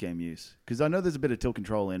does this game use? Because I know there's a bit of tilt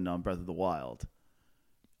control in Breath of the Wild.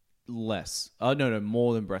 Less. No,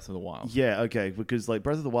 more than Breath of the Wild. Yeah, okay, because like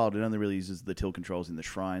Breath of the Wild, it only really uses the tilt controls in the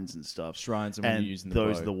shrines and stuff. Shrines and when you're using the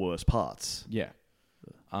those bow. Are the worst parts. Yeah.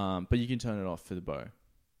 But you can turn it off for the bow.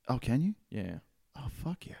 Oh, can you? Yeah. Oh,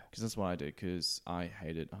 fuck yeah. Because that's what I did, because I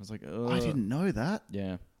hate it. I was like, ugh. I didn't know that.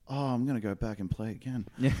 Yeah. Oh, I'm going to go back and play it again.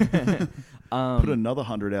 Yeah. Put another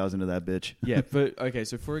 100 hours into that bitch. Yeah, but okay,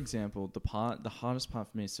 so for example, the hardest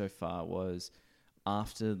part for me so far was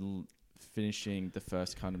after finishing the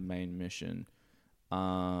first kind of main mission,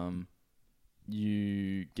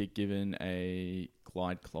 you get given a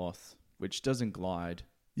glide cloth, which doesn't glide.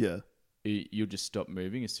 Yeah. You'll just stop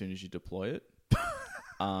moving as soon as you deploy it.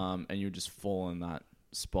 And you'll just fall in that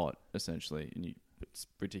spot, essentially. And it's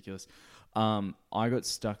ridiculous. I got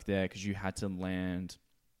stuck there because you had to land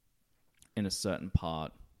in a certain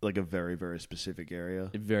part. Like a very, very specific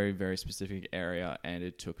area? A very, very specific area. And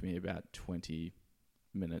it took me about 20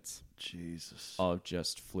 minutes. Jesus. Of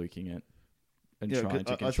just fluking it. And trying to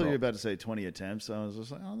control. I thought you were about to say 20 attempts. So I was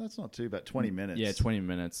just like, oh, that's not too bad. 20 minutes. Yeah, 20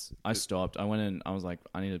 minutes. I stopped. I went in. I was like,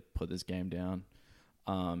 I need to put this game down.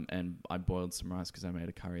 And I boiled some rice because I made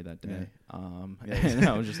a curry that day. Yeah. And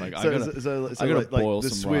I was just like, I gotta boil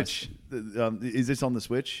some Switch, rice. Is this on the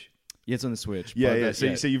Switch? Yeah, it's on the Switch. Yeah.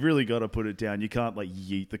 So you've really got to put it down. You can't like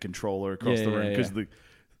yeet the controller across the room because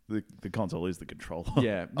the console is the controller.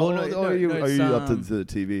 Yeah. Well, are you up to the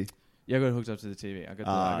TV? Yeah, I got it hooked up to the TV. I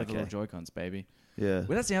got the little Joy-Cons, baby. Yeah.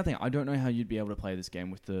 Well, that's the other thing. I don't know how you'd be able to play this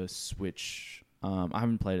game with the Switch. I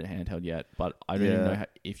haven't played it handheld yet, but I don't even know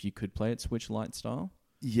if you could play it Switch Lite style.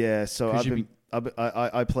 Yeah, so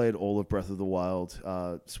I played all of Breath of the Wild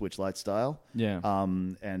Switch Lite style. Yeah.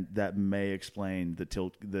 And that may explain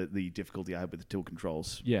the difficulty I had with the tilt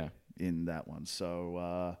controls. Yeah. In that one.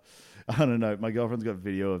 So I don't know. My girlfriend's got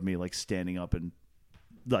video of me like standing up and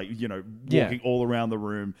like, walking all around the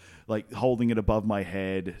room, like holding it above my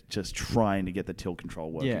head, just trying to get the tilt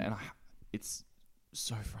control working. Yeah, and it's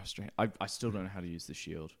so frustrating. I still don't know how to use the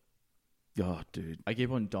shield. Oh, dude. I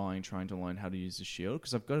keep on dying trying to learn how to use the shield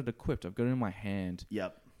because I've got it equipped. I've got it in my hand.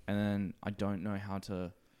 Yep. And then I don't know how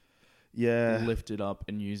to lift it up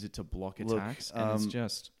and use it to block attacks. And it's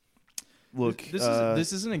just... Look,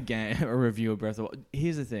 this isn't a review of Breath of the Wild.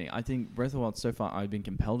 Here's the thing. I think Breath of the Wild, so far, I've been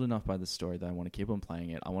compelled enough by the story that I want to keep on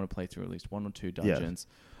playing it. I want to play through at least 1 or 2 dungeons.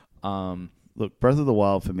 Yeah. Look, Breath of the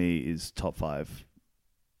Wild for me is top 5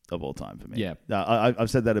 of all time for me. Yeah. I've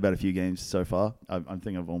said that about a few games so far. I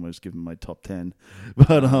think I've almost given my top 10. But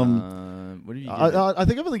what have you given? I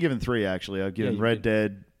think I've only given 3, actually. I've given Red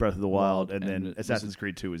Dead, Breath of the Wild, and then Assassin's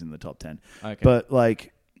Creed 2 is in the top 10. Okay. But,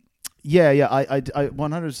 like... Yeah, I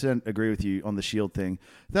 100% agree with you on the shield thing.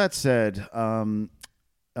 That said, in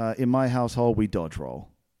my household, we dodge roll.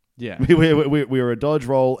 Yeah. We were a dodge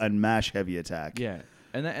roll and mash heavy attack. Yeah,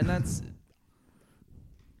 and that's...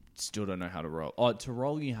 Still don't know how to roll. Oh, to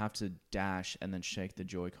roll, you have to dash and then shake the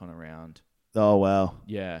Joy-Con around. Oh, wow.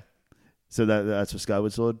 Yeah. So that's for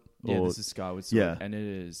Skyward Sword? Yeah, this is Skyward Sword. Yeah. And it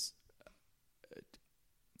is...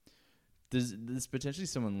 There's potentially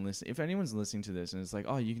someone listening. If anyone's listening to this and it's like,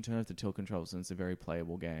 oh, you can turn off the tilt controls and it's a very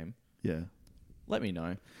playable game. Yeah. Let me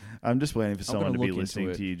know. I'm just waiting for someone to be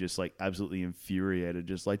listening to you just like absolutely infuriated.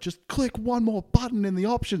 Just click one more button in the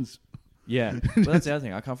options. Yeah. Well, that's the other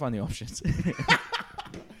thing. I can't find the options.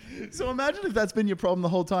 So imagine if that's been your problem the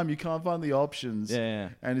whole time. You can't find the options. Yeah.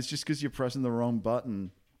 And it's just because you're pressing the wrong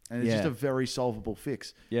button. And it's just a very solveable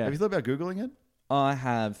fix. Yeah. Have you thought about Googling it? I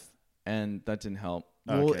have. And that didn't help.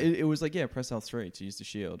 Well, it was like, press L3 to use the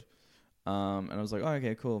shield. And I was like, oh,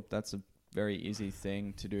 okay, cool. That's a very easy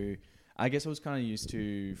thing to do. I guess I was kind of used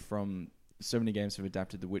to, from so many games have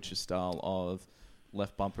adapted the Witcher style of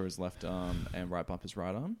left bumper is left arm and right bumper is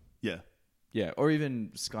right arm. Yeah. Yeah, or even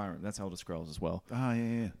Skyrim. That's Elder Scrolls as well. Oh,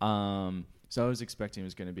 yeah. So I was expecting it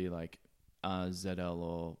was going to be like ZL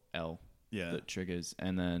or L that triggers,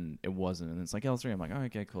 and then it wasn't. And it's like L3. I'm like, oh,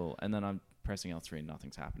 okay, cool. And then I'm pressing L3 and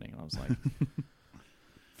nothing's happening. And I was like...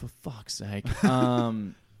 For fuck's sake.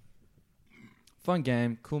 Fun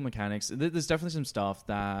game, cool mechanics. There's definitely some stuff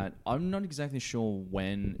that I'm not exactly sure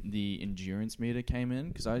when the endurance meter came in,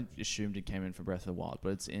 because I assumed it came in for Breath of the Wild, but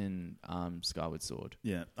it's in Skyward Sword.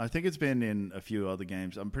 Yeah, I think it's been in a few other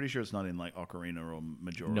games. I'm pretty sure it's not in like Ocarina or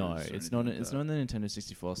Majora's. No, it's not. It's not in the Nintendo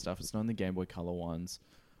 64 stuff. It's not in the Game Boy Color ones.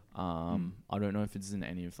 I don't know if it's in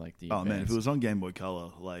any of like the. Oh man, if it was on Game Boy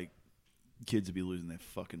Color, like kids would be losing their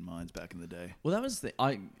fucking minds back in the day. Well, that was the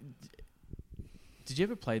Did you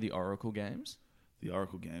ever play the Oracle games? The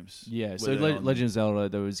Oracle games. Yeah, so Legend of Zelda,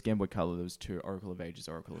 there was Game Boy Color, there was 2 Oracle of Ages,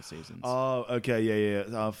 Oracle of Seasons. Oh, okay,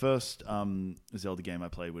 yeah. First Zelda game I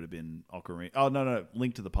played would have been Ocarina. Oh, no,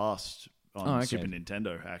 Link to the Past on Super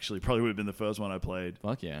Nintendo, actually. Probably would have been the first one I played.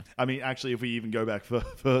 Fuck yeah. I mean, actually, if we even go back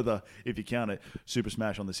further, if you count it, Super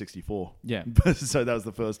Smash on the 64. Yeah. So that was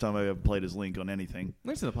the first time I ever played as Link on anything.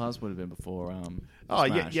 Link to the Past would have been before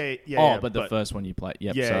Smash. Yeah. Oh, but the first one you played.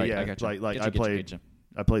 Yep, yeah, sorry, yeah. I got you.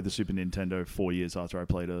 I played the Super Nintendo 4 years after I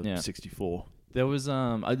played a 64. There was the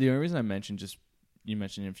only reason I mentioned, you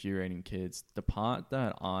mentioned infuriating kids. The part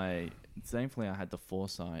that thankfully I had the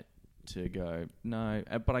foresight to go, no,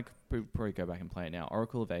 but I could probably go back and play it now.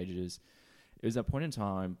 Oracle of Ages. It was that point in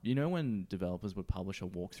time, you know, when developers would publish a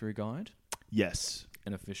walkthrough guide? Yes.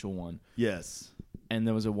 An official one. Yes. And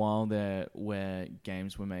there was a while there where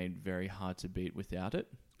games were made very hard to beat without it.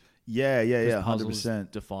 Yeah,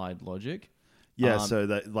 100% defied logic. Yeah, so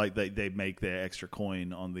that like they make their extra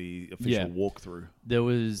coin on the official walkthrough. There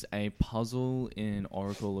was a puzzle in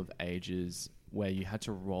Oracle of Ages where you had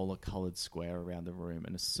to roll a colored square around the room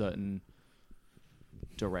in a certain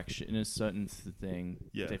direction, in a certain thing.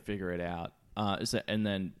 Yeah. They figure it out. And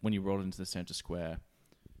then when you rolled into the center square,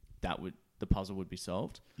 the puzzle would be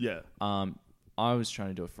solved. Yeah. I was trying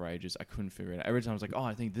to do it for ages. I couldn't figure it out. Every time I was like,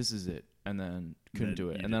 I think this is it. And then couldn't do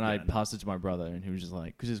it. And then I passed it to my brother, and he was just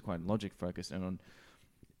like, because he's quite logic focused, and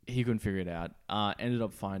he couldn't figure it out. Ended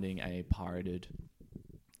up finding a pirated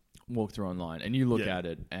walkthrough online, and you look at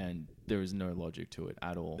it, and there is no logic to it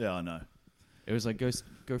at all. Yeah, I know. It was like,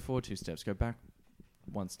 go forward 2 steps, go back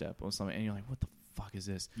 1 step or something, and you're like, what the fuck is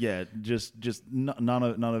this? Yeah, just none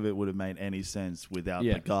of it would have made any sense without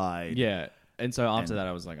the guide. Yeah. And so after that,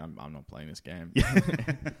 I was like, I'm not playing this game.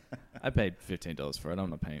 I paid $15 for it. I'm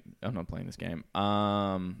not playing this game.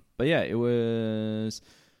 But yeah, it was.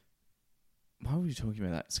 Why were you talking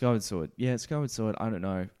about that? Skyward Sword. Yeah, Skyward Sword. I don't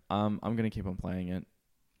know. I'm gonna keep on playing it.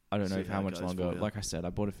 I don't know how much longer. Like I said, I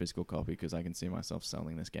bought a physical copy because I can see myself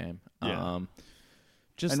selling this game. Yeah.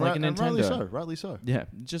 Just like a Nintendo. Rightly so. Yeah,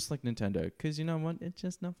 just like Nintendo. Because you know what? It's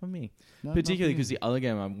just not for me. No, particularly because the other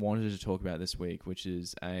game I wanted to talk about this week, which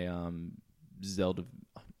is a Zelda.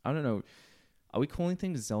 I don't know. Are we calling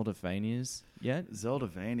things Zeldavanias yet?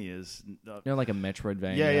 Zeldavanias. Like a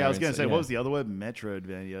Metroidvania. Yeah. I was going to say, what was the other word?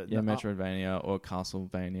 Metroidvania. Yeah, Metroidvania or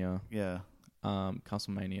Castlevania. Yeah.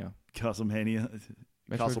 Castlemania.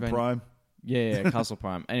 Castle Prime. Yeah, Castle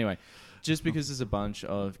Prime. Anyway, just because there's a bunch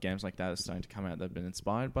of games like that that's starting to come out that have been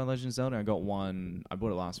inspired by Legend of Zelda. I got one. I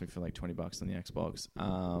bought it last week for like $20 on the Xbox.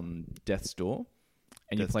 Death's Door.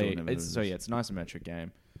 And you play it. It's a nice isometric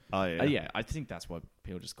game. Oh, yeah. I think that's what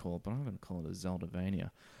people just call it, but I'm going to call it a Zeldavania.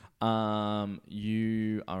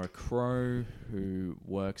 You are a crow who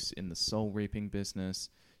works in the soul reaping business.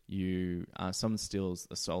 Someone steals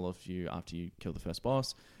a soul off you after you kill the first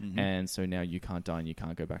boss, and so now you can't die and you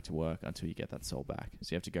can't go back to work until you get that soul back.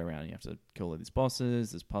 So you have to go around and you have to kill all these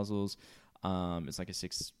bosses, there's puzzles. It's like a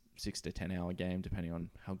 6 to 10 hour game, depending on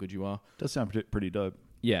how good you are. Does sound pretty dope.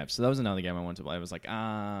 Yeah, so that was another game I wanted to play. I was like,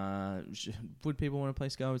 would people want to play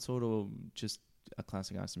Skyward Sword or just a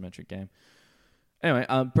classic isometric game? Anyway,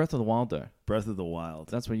 Breath of the Wild, though. Breath of the Wild.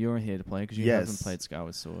 That's what you're here to play, because you haven't played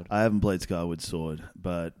Skyward Sword. I haven't played Skyward Sword,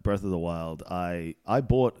 but Breath of the Wild, I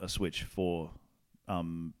bought a Switch for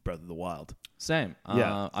Breath of the Wild. Same.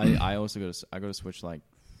 Yeah. I also got a Switch like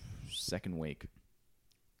second week.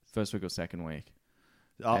 First week or second week.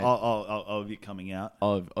 Of it coming out?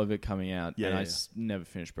 Of it coming out. Yeah, and I never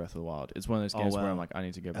finished Breath of the Wild. It's one of those games where I'm like, I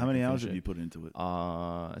need to go back. How many hours have you put into it?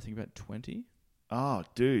 I think about 20. Oh,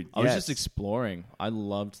 dude. I was just exploring. I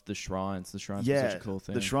loved the shrines. The shrines were such a cool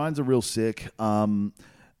thing. The shrines are real sick.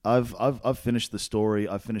 I've finished the story.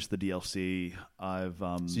 I've finished the DLC.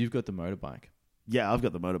 So you've got the motorbike. Yeah, I've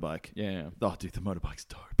got the motorbike. Yeah. Oh, dude, the motorbike's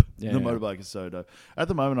dope. Yeah, the motorbike is so dope. At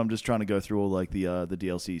the moment, I'm just trying to go through all like the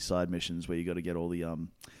DLC side missions where you got to get all the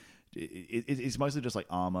it's mostly just like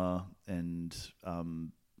armor and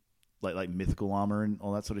like mythical armor and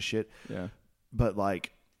all that sort of shit. Yeah. But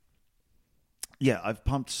like, yeah, I've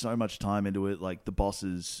pumped so much time into it. Like the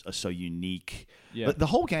bosses are so unique. Yeah. The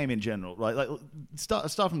whole game in general, right? Like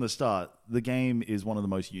start from the start. The game is one of the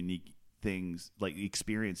most unique things, like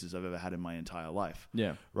experiences I've ever had in my entire life.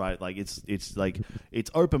 Yeah. Right. Like it's like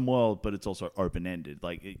it's open world, but it's also open ended.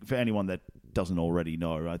 Like for anyone that doesn't already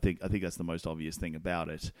know, I think that's the most obvious thing about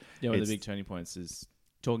it. Yeah. One of the big talking points is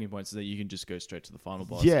that you can just go straight to the final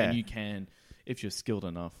boss. Yeah. And you can, if you're skilled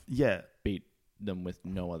enough. Yeah. Beat them with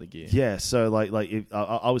no other gear. Yeah, so like if,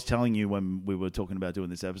 I was telling you when we were talking about doing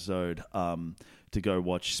this episode to go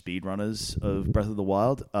watch speedrunners of Breath of the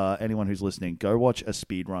Wild. Anyone who's listening, go watch a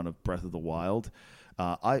speedrun of Breath of the Wild.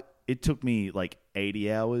 It took me like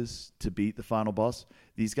 80 hours to beat the final boss.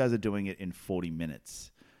 These guys are doing it in 40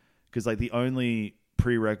 minutes. Because like the only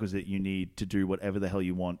prerequisite you need to do whatever the hell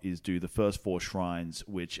you want is do the first 4 shrines,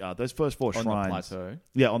 which those first 4 shrines... On the plateau.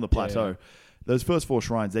 Yeah, on the plateau. Yeah. Those first 4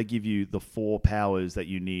 shrines, they give you the 4 powers that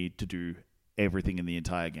you need to do everything in the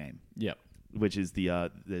entire game. Yep. Which is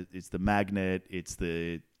it's the magnet, it's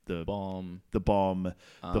the bomb, the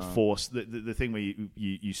force, the thing where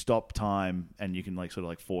you stop time and you can like sort of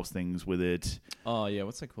like force things with it. Oh yeah,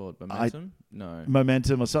 what's that called? Momentum? No.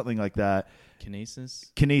 Momentum or something like that.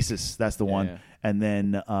 Kinesis, that's the one. Yeah. And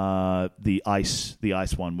then the ice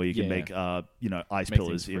one where you can make ice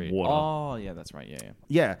pillars in water. Oh yeah, that's right. Yeah.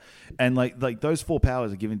 Yeah, and like those 4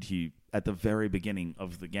 powers are given to you at the very beginning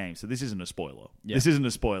of the game. So this isn't a spoiler. Yeah. This isn't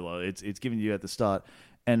a spoiler. It's given you at the start,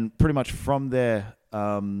 and pretty much from there,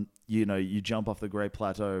 you jump off the Great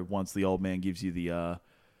Plateau once the old man gives you the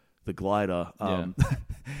glider.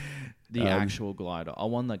 The actual glider.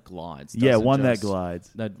 One that glides. Yeah, one that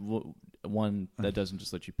glides. One that doesn't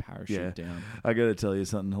just let you parachute down. I got to tell you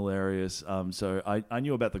something hilarious. So I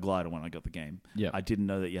knew about the glider when I got the game. Yeah. I didn't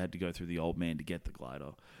know that you had to go through the old man to get the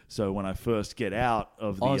glider. So when I first get out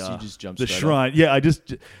of so you just jump the straight shrine,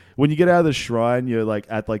 when you get out of the shrine, you're like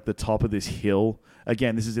at like the top of this hill.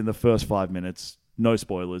 Again, this is in the first 5 minutes. No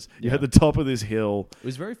spoilers. You're at the top of this hill. It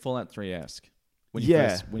was very Fallout 3-esque when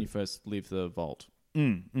you first leave the vault.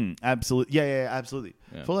 Absolutely. Yeah, absolutely.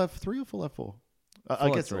 Yeah. Fallout 3 or Fallout 4?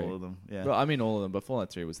 I guess 3. All of them. Yeah. Well, I mean all of them, but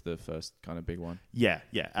Fallout 3 was the first kind of big one. Yeah,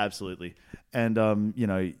 absolutely. And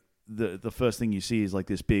the first thing you see is like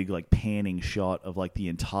this big like panning shot of like the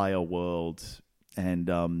entire world, and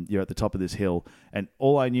you're at the top of this hill, and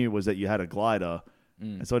all I knew was that you had a glider,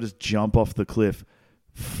 and so I just jump off the cliff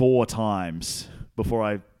 4 times before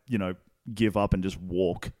I give up and just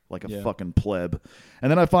walk like a fucking pleb.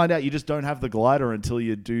 And then I find out you just don't have the glider until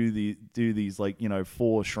you do these like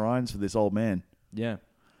 4 shrines for this old man. Yeah,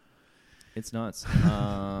 it's nuts.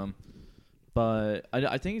 But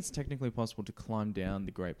I think it's technically possible to climb down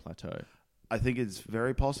the Great Plateau. I think it's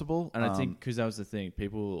very possible. And I think because that was the thing,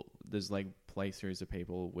 there's like playthroughs of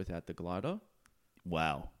people without the glider.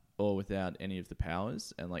 Wow. Or without any of the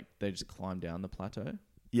powers, and like they just climb down the plateau.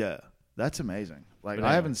 Yeah, that's amazing. Like anyway.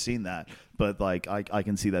 I haven't seen that, but like I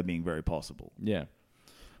can see that being very possible. Yeah.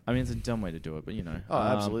 I mean, it's a dumb way to do it, but Oh,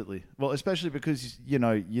 absolutely. Well, especially because, you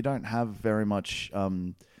don't have very much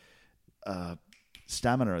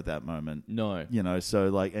stamina at that moment. No. So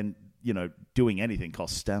like, and, doing anything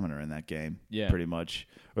costs stamina in that game. Yeah. Pretty much.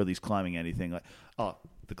 Or at least climbing anything. Like,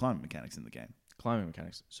 the climbing mechanics in the game. Climbing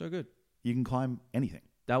mechanics. So good. You can climb anything.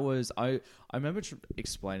 That was, I remember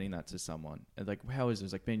explaining that to someone. And like, how is it?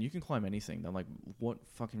 It's like, man, you can climb anything. They're like, what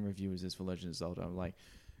fucking review is this for Legend of Zelda? I'm like,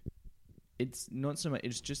 it's not so much.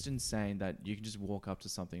 It's just insane that you can just walk up to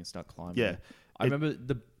something and start climbing. Yeah, I remember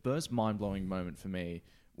the first mind-blowing moment for me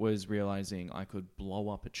was realizing I could blow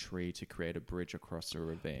up a tree to create a bridge across a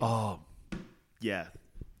ravine. Oh, yeah,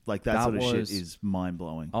 like that sort of shit is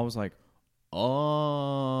mind-blowing. I was like,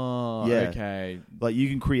 oh, yeah, okay. Like you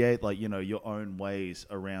can create like your own ways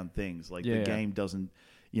around things. Like the game doesn't.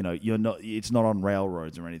 You're not. It's not on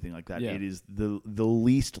railroads or anything like that. Yeah. It is the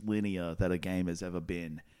least linear that a game has ever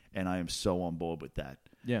been. And I am so on board with that.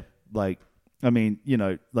 Yeah. Like, I mean,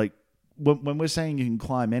 like when we're saying you can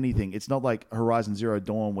climb anything, it's not like Horizon Zero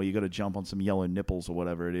Dawn where you got to jump on some yellow nipples or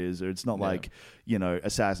whatever it is. Or it's not like,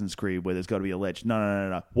 Assassin's Creed where there's got to be a ledge.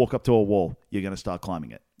 No. Walk up to a wall. You're going to start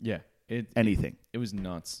climbing it. Yeah. Anything. It was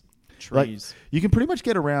nuts. Trees. Like, you can pretty much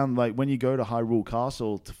get around, like when you go to Hyrule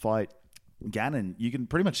Castle to fight Ganon, you can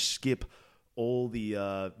pretty much skip all the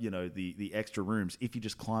the extra rooms if you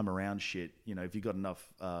just climb around shit. If you got enough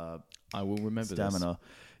I will remember stamina.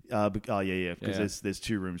 Because there's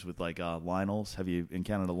 2 rooms with like Lynels. Have you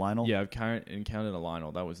encountered a Lynel? Yeah, I've encountered a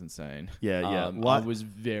Lynel. That was insane. Yeah. I was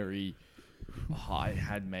very I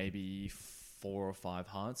had maybe 4 or 5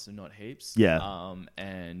 hearts and not heaps. Yeah.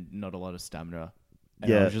 And not a lot of stamina.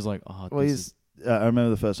 And I was just like, I remember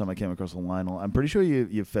the first time I came across a Lynel. I'm pretty sure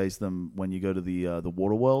you face them when you go to the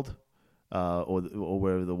water world. Or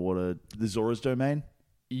wherever the Zora's Domain.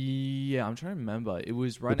 Yeah, I'm trying to remember. It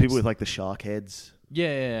was right. The people with like the shark heads.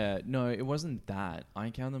 Yeah. No, it wasn't that. I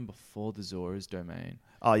encountered them before the Zora's domain.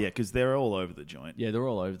 Oh, yeah, because they're all over the joint. Yeah, they're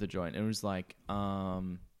all over the joint. It was like, I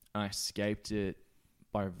escaped it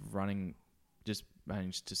by running, just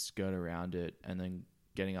managed to skirt around it and then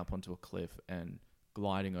getting up onto a cliff and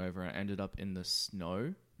gliding over and ended up in the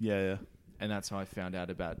snow. Yeah. And that's how I found out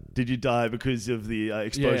about... Did you die because of the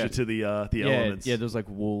exposure to the elements? Yeah, there was like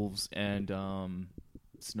wolves and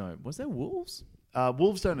snow. Was there wolves?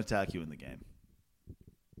 Wolves don't attack you in the game.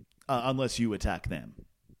 Unless you attack them.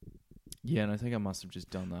 Yeah, and I think I must have just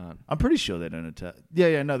done that. I'm pretty sure they don't attack...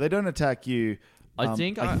 Yeah, no, they don't attack you. I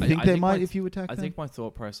think they might if you attack them. I think my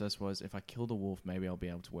thought process was, if I kill the wolf, maybe I'll be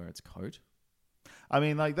able to wear its coat. I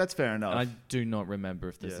mean, like, that's fair enough. And I do not remember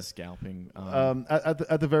if there's a scalping.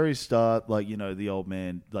 At the very start, like, you know, the old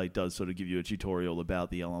man like does sort of give you a tutorial about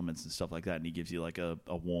the elements and stuff like that, and he gives you like a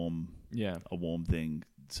warm thing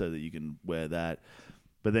so that you can wear that.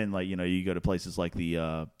 But then, like, you know, you go to places like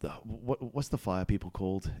what's the fire people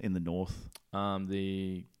called in the north?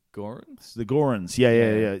 The Gorons? The Gorons. Yeah.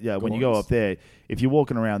 Gorons. When you go up there, if you're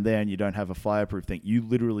walking around there and you don't have a fireproof thing, you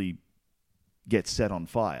literally get set on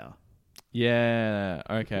fire. Yeah,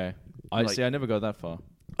 okay. I never got that far.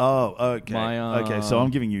 Oh, okay. Okay, so I'm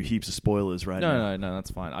giving you heaps of spoilers right now. No,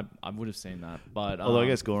 that's fine. I would have seen that. But although I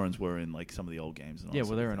guess Gorons were in like some of the old games. And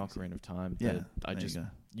all they're in Ocarina of Time. Yeah,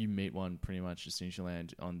 you meet one pretty much as soon as you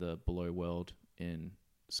land on the below world in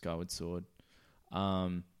Skyward Sword.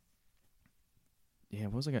 What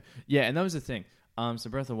was I going? Yeah, and that was the thing. So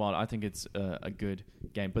Breath of the Wild, I think it's a good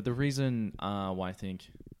game. But the reason why I think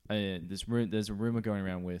there's a rumor going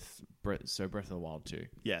around with Breath of the Wild 2.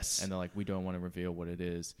 Yes. And they're like, we don't want to reveal what it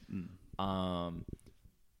is. In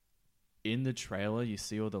the trailer, you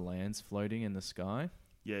see all the lands floating in the sky.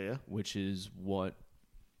 Yeah. Which is what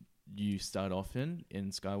you start off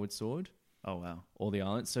in Skyward Sword. Oh, wow. All the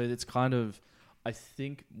islands. So it's kind of... I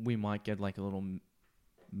think we might get like a little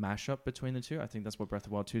mashup between the two. I think that's what Breath of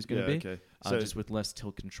the Wild 2 is going to be. Okay. So just with less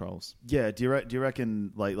tilt controls. Yeah. Do you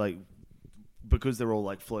reckon like because they're all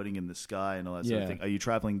like floating in the sky and all that sort of thing, are you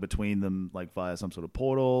traveling between them like via some sort of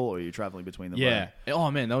portal, or are you traveling between them?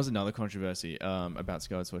 Oh man, that was another controversy about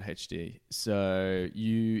Skyward Sword HD. So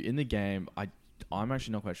in the game, I'm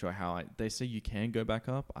actually not quite sure how they say you can go back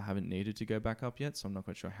up. I haven't needed to go back up yet, so I'm not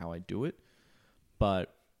quite sure how I do it.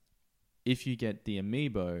 But if you get the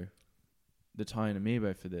amiibo, the tie-in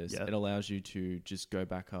amiibo for this, it allows you to just go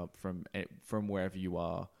back up from wherever you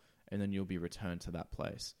are, and then you'll be returned to that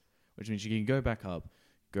place. Which means you can go back up,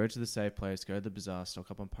 go to the save place, go to the bazaar, stock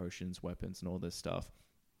up on potions, weapons, and all this stuff,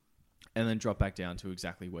 and then drop back down to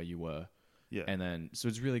exactly where you were. Yeah. And then, so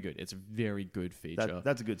it's really good. It's a very good feature.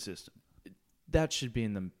 That's a good system. That should be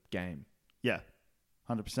in the game. Yeah,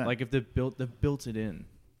 100%. Like if they've built it in,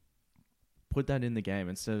 put that in the game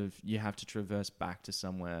instead of you have to traverse back to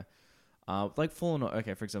somewhere. Like Fallen Order.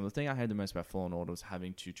 Okay, for example, the thing I hated the most about Fallen Order was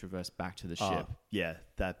having to traverse back to the ship. Yeah,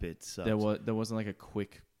 that bit sucks. There wasn't like a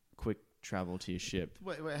quick travel to your ship.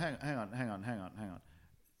 Wait, hang on.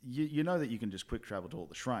 You know that you can just quick travel to all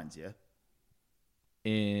the shrines, yeah?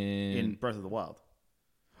 In Breath of the Wild.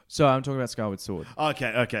 So I'm talking about Skyward Sword.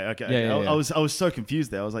 Okay. Yeah. I was so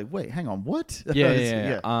confused there. I was like, wait, hang on, what?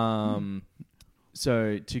 Yeah.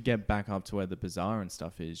 So to get back up to where the bazaar and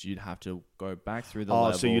stuff is, you'd have to go back through the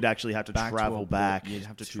level. So you'd actually have to travel back. You'd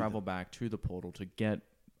have to travel back to the portal to get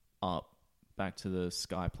up back to the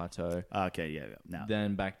Sky Plateau. Okay, yeah. Now.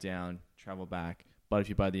 Then back down, travel back. But if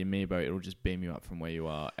you buy the amiibo, it'll just beam you up from where you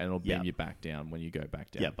are, and it'll beam you back down when you go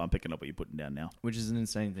back down. Yep, I'm picking up what you're putting down now. Which is an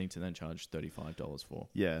insane thing to then charge $35 for.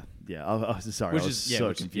 Yeah. I was sorry, I was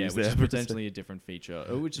so confused there. Which is potentially a different feature.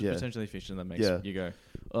 Which is potentially a feature that makes you go,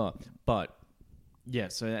 oh. But, yeah,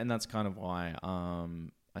 so, and that's kind of why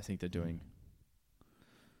I think they're doing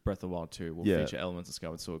Breath of the Wild 2 will feature elements of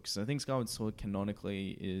Skyward Sword. Because I think Skyward Sword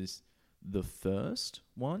canonically is the first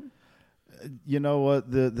one. You know what?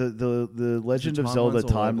 The Legend of Zelda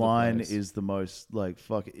timeline is the most like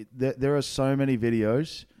fuck. There are so many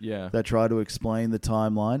videos that try to explain the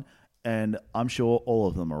timeline, and I'm sure all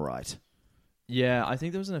of them are right. Yeah, I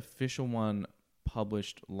think there was an official one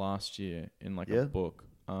published last year in like a book.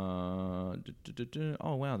 Oh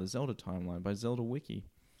wow, the Zelda timeline by Zelda Wiki.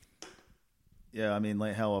 Yeah, I mean,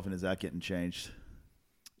 like, how often is that getting changed?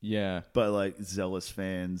 Yeah. But, like, zealous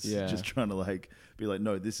fans just trying to, like, be like,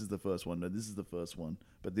 no, this is the first one. No, this is the first one.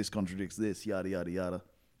 But this contradicts this, yada, yada, yada.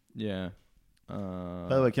 Yeah.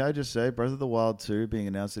 By the way, can I just say, Breath of the Wild 2 being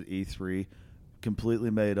announced at E3 completely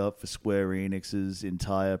made up for Square Enix's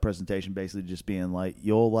entire presentation basically just being like,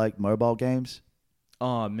 you're like mobile games?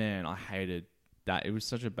 Oh, man, I hated that it was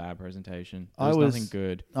such a bad presentation. There was nothing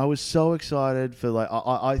good. I was so excited for like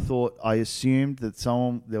I assumed that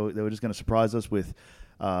they were just going to surprise us with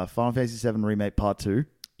Final Fantasy VII Remake Part 2.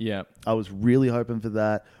 Yeah, I was really hoping for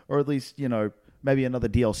that, or at least maybe another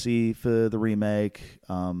DLC for the remake.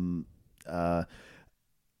 I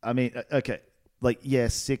mean, okay, like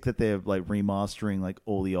sick that they're like remastering like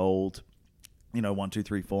all the old, 1, 2,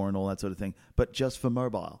 3, 4 and all that sort of thing, but just for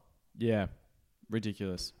mobile. Yeah.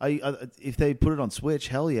 Ridiculous. If they put it on Switch,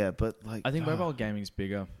 hell yeah! But like, I think mobile gaming's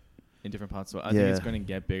bigger in different parts of it. I think it's going to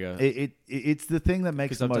get bigger. It's the thing that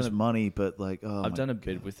makes the most money. But like, I've done a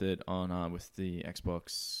bit with it on with the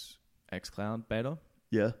Xbox xCloud beta.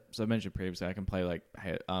 Yeah. So I mentioned previously, I can play like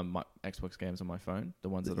my Xbox games on my phone, the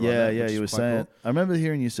ones that are you were saying. Cool. I remember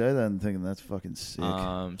hearing you say that and thinking that's fucking sick.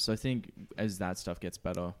 So I think as that stuff gets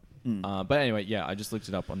better. But anyway, yeah, I just looked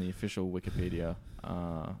it up on the official Wikipedia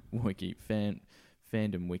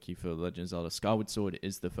fandom wiki for Legend of Zelda. Skyward Sword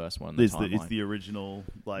is the first one. It's the original,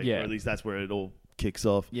 or at least that's where it all kicks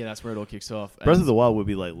off. Yeah, that's where it all kicks off. Breath of the Wild would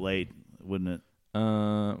be like late, wouldn't it?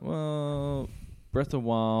 Well, Breath of the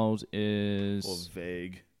Wild is or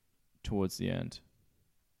vague towards the end.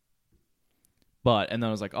 And then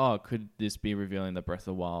I was like, oh, could this be revealing that Breath of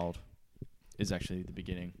the Wild is actually the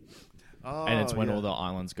beginning? And it's when all the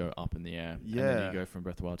islands go up in the air. Yeah. And then you go from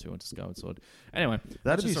Breath of the Wild 2 into Skyward Sword. Anyway,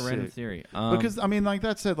 that's just a random theory. Because, I mean, like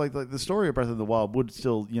that said, like the story of Breath of the Wild would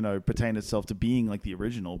still, pertain itself to being like the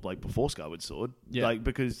original, like before Skyward Sword. Yeah. Like,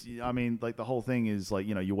 because, I mean, like the whole thing is like,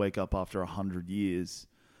 you wake up after 100 years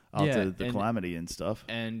after the calamity and stuff.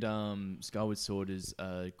 And Skyward Sword is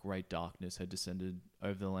great darkness had descended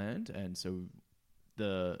over the land. And so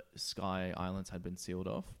the Sky Islands had been sealed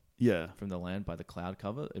off. Yeah, from the land by the cloud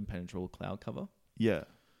cover, impenetrable cloud cover. Yeah,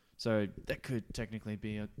 so that could technically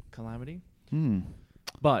be a calamity.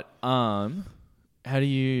 But how do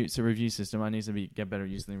you review system? I need to get better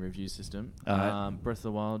at using the review system. Breath of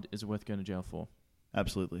the Wild is worth going to jail for.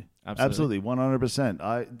 Absolutely, 100%.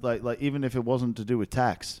 I like even if it wasn't to do with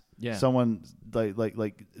tax. Yeah, someone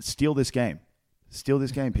like steal this game. Steal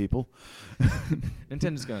this game, people.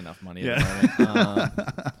 Nintendo's got enough money at the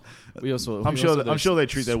moment. I'm sure they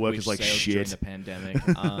treat their workers like shit during the pandemic.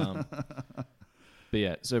 But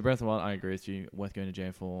yeah, so Breath of the Wild, I agree with you. Worth going to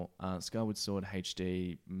jail for. Skyward Sword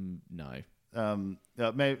HD, no.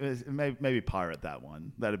 Maybe pirate that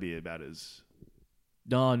one. That'd be about as.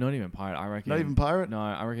 No, not even pirate. I reckon. Not even pirate? No,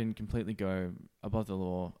 I reckon completely go above the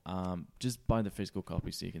law. Just buy the physical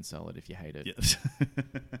copy so you can sell it if you hate it. Yes.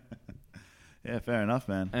 Yeah, fair enough,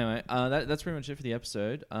 man. Anyway, that's pretty much it for the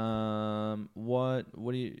episode. What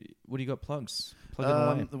do you got plugs? Plug it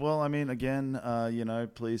away. Well, I mean, again,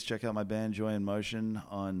 please check out my band Joy in Motion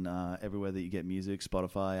on everywhere that you get music,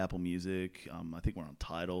 Spotify, Apple Music. I think we're on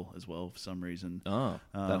Tidal as well for some reason. Oh,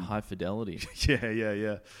 that high fidelity.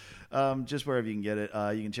 Yeah. Just wherever you can get it.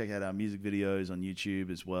 You can check out our music videos on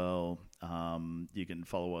YouTube as well. You can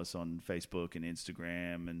follow us on Facebook and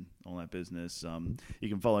Instagram and all that business. You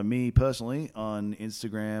can follow me personally on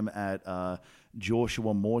Instagram at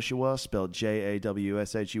Joshua Morshua, spelled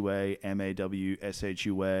JAWSHUA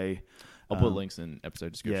MAWSHUA. I'll put links in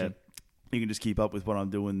episode description. Yeah. You can just keep up with what I'm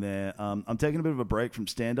doing there. I'm taking a bit of a break from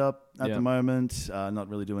stand-up at the moment. Not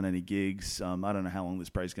really doing any gigs. I don't know how long this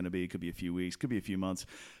break's going to be. It could be a few weeks. Could be a few months.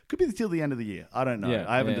 Could be till the end of the year. I don't know. Yeah,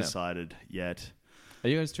 I haven't decided yet. Are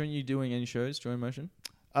you guys doing any shows, Joy in Motion?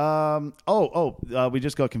 We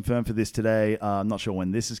just got confirmed for this today. I'm not sure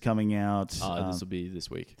when this is coming out. This will be this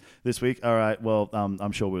week. This week? All right. Well,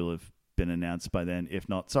 I'm sure we'll have been announced by then. If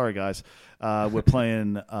not, sorry, guys. We're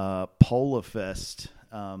playing Polar Fest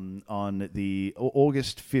on the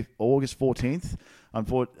August 14th.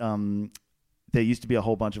 There used to be a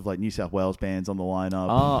whole bunch of like New South Wales bands on the lineup.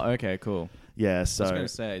 Oh, okay, cool. Yeah, so I was going to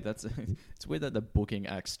say it's weird that the booking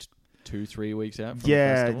acts 2-3 weeks out from the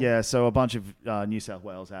festival. So a bunch of New South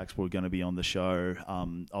Wales acts were going to be on the show.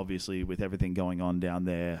 Obviously, with everything going on down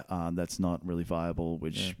there, that's not really viable,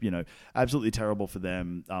 which, absolutely terrible for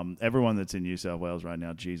them. Everyone that's in New South Wales right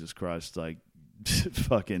now, Jesus Christ, like,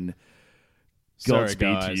 fucking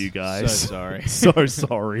Godspeed to you guys. So sorry. So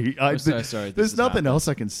sorry. I'm so sorry. There's nothing else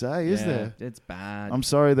I can say, is there? It's bad. I'm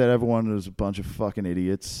sorry that everyone is a bunch of fucking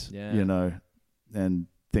idiots, and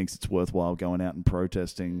thinks it's worthwhile going out and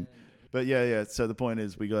protesting. But yeah. So the point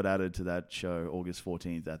is, we got added to that show August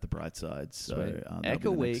 14th at the Brightside. So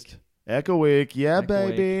Echo Week. Echo Week, yeah, Echo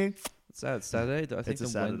baby. Week. It's Saturday. I think it's a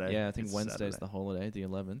Saturday. I think Wednesday's the holiday, the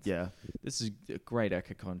 11th. Yeah. This is great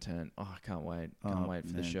Echo content. Oh, I can't wait. Can't wait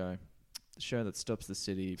for the show. The show that stops the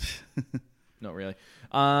city not really.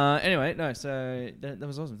 Anyway, no. So that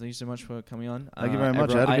was awesome. Thank you so much for coming on. Thank you very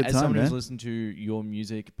much. I had a good time, as someone man. who's listened to your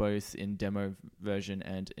music, both in demo version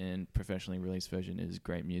and in professionally released version, is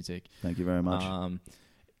great music. Thank you very much.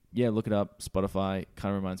 Yeah, look it up. Spotify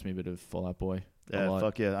kind of reminds me a bit of Fall Out Boy. Yeah,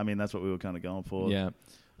 fuck yeah. I mean, that's what we were kind of going for. Yeah.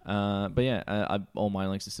 But yeah, all my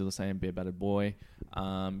links are still the same. Beer Battered Boy.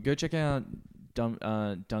 Go check out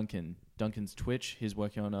Duncan's Twitch. He's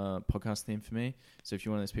working on a podcast theme for me. So if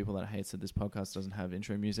you're one of those people that hates that this podcast doesn't have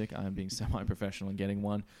intro music, I am being semi-professional and getting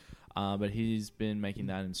one. But he's been making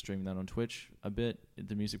that and streaming that on Twitch a bit,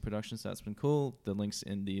 the music production. So that's been cool. The link's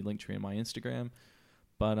in the link tree in my Instagram.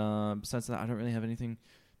 But besides that, I don't really have anything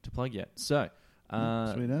to plug yet. So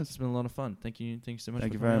Sweet ass. It's been a lot of fun. Thank you so much.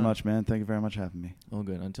 Thank you very much, man. Thank you very much for having me. All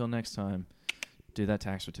good. Until next time, do that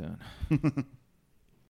tax return.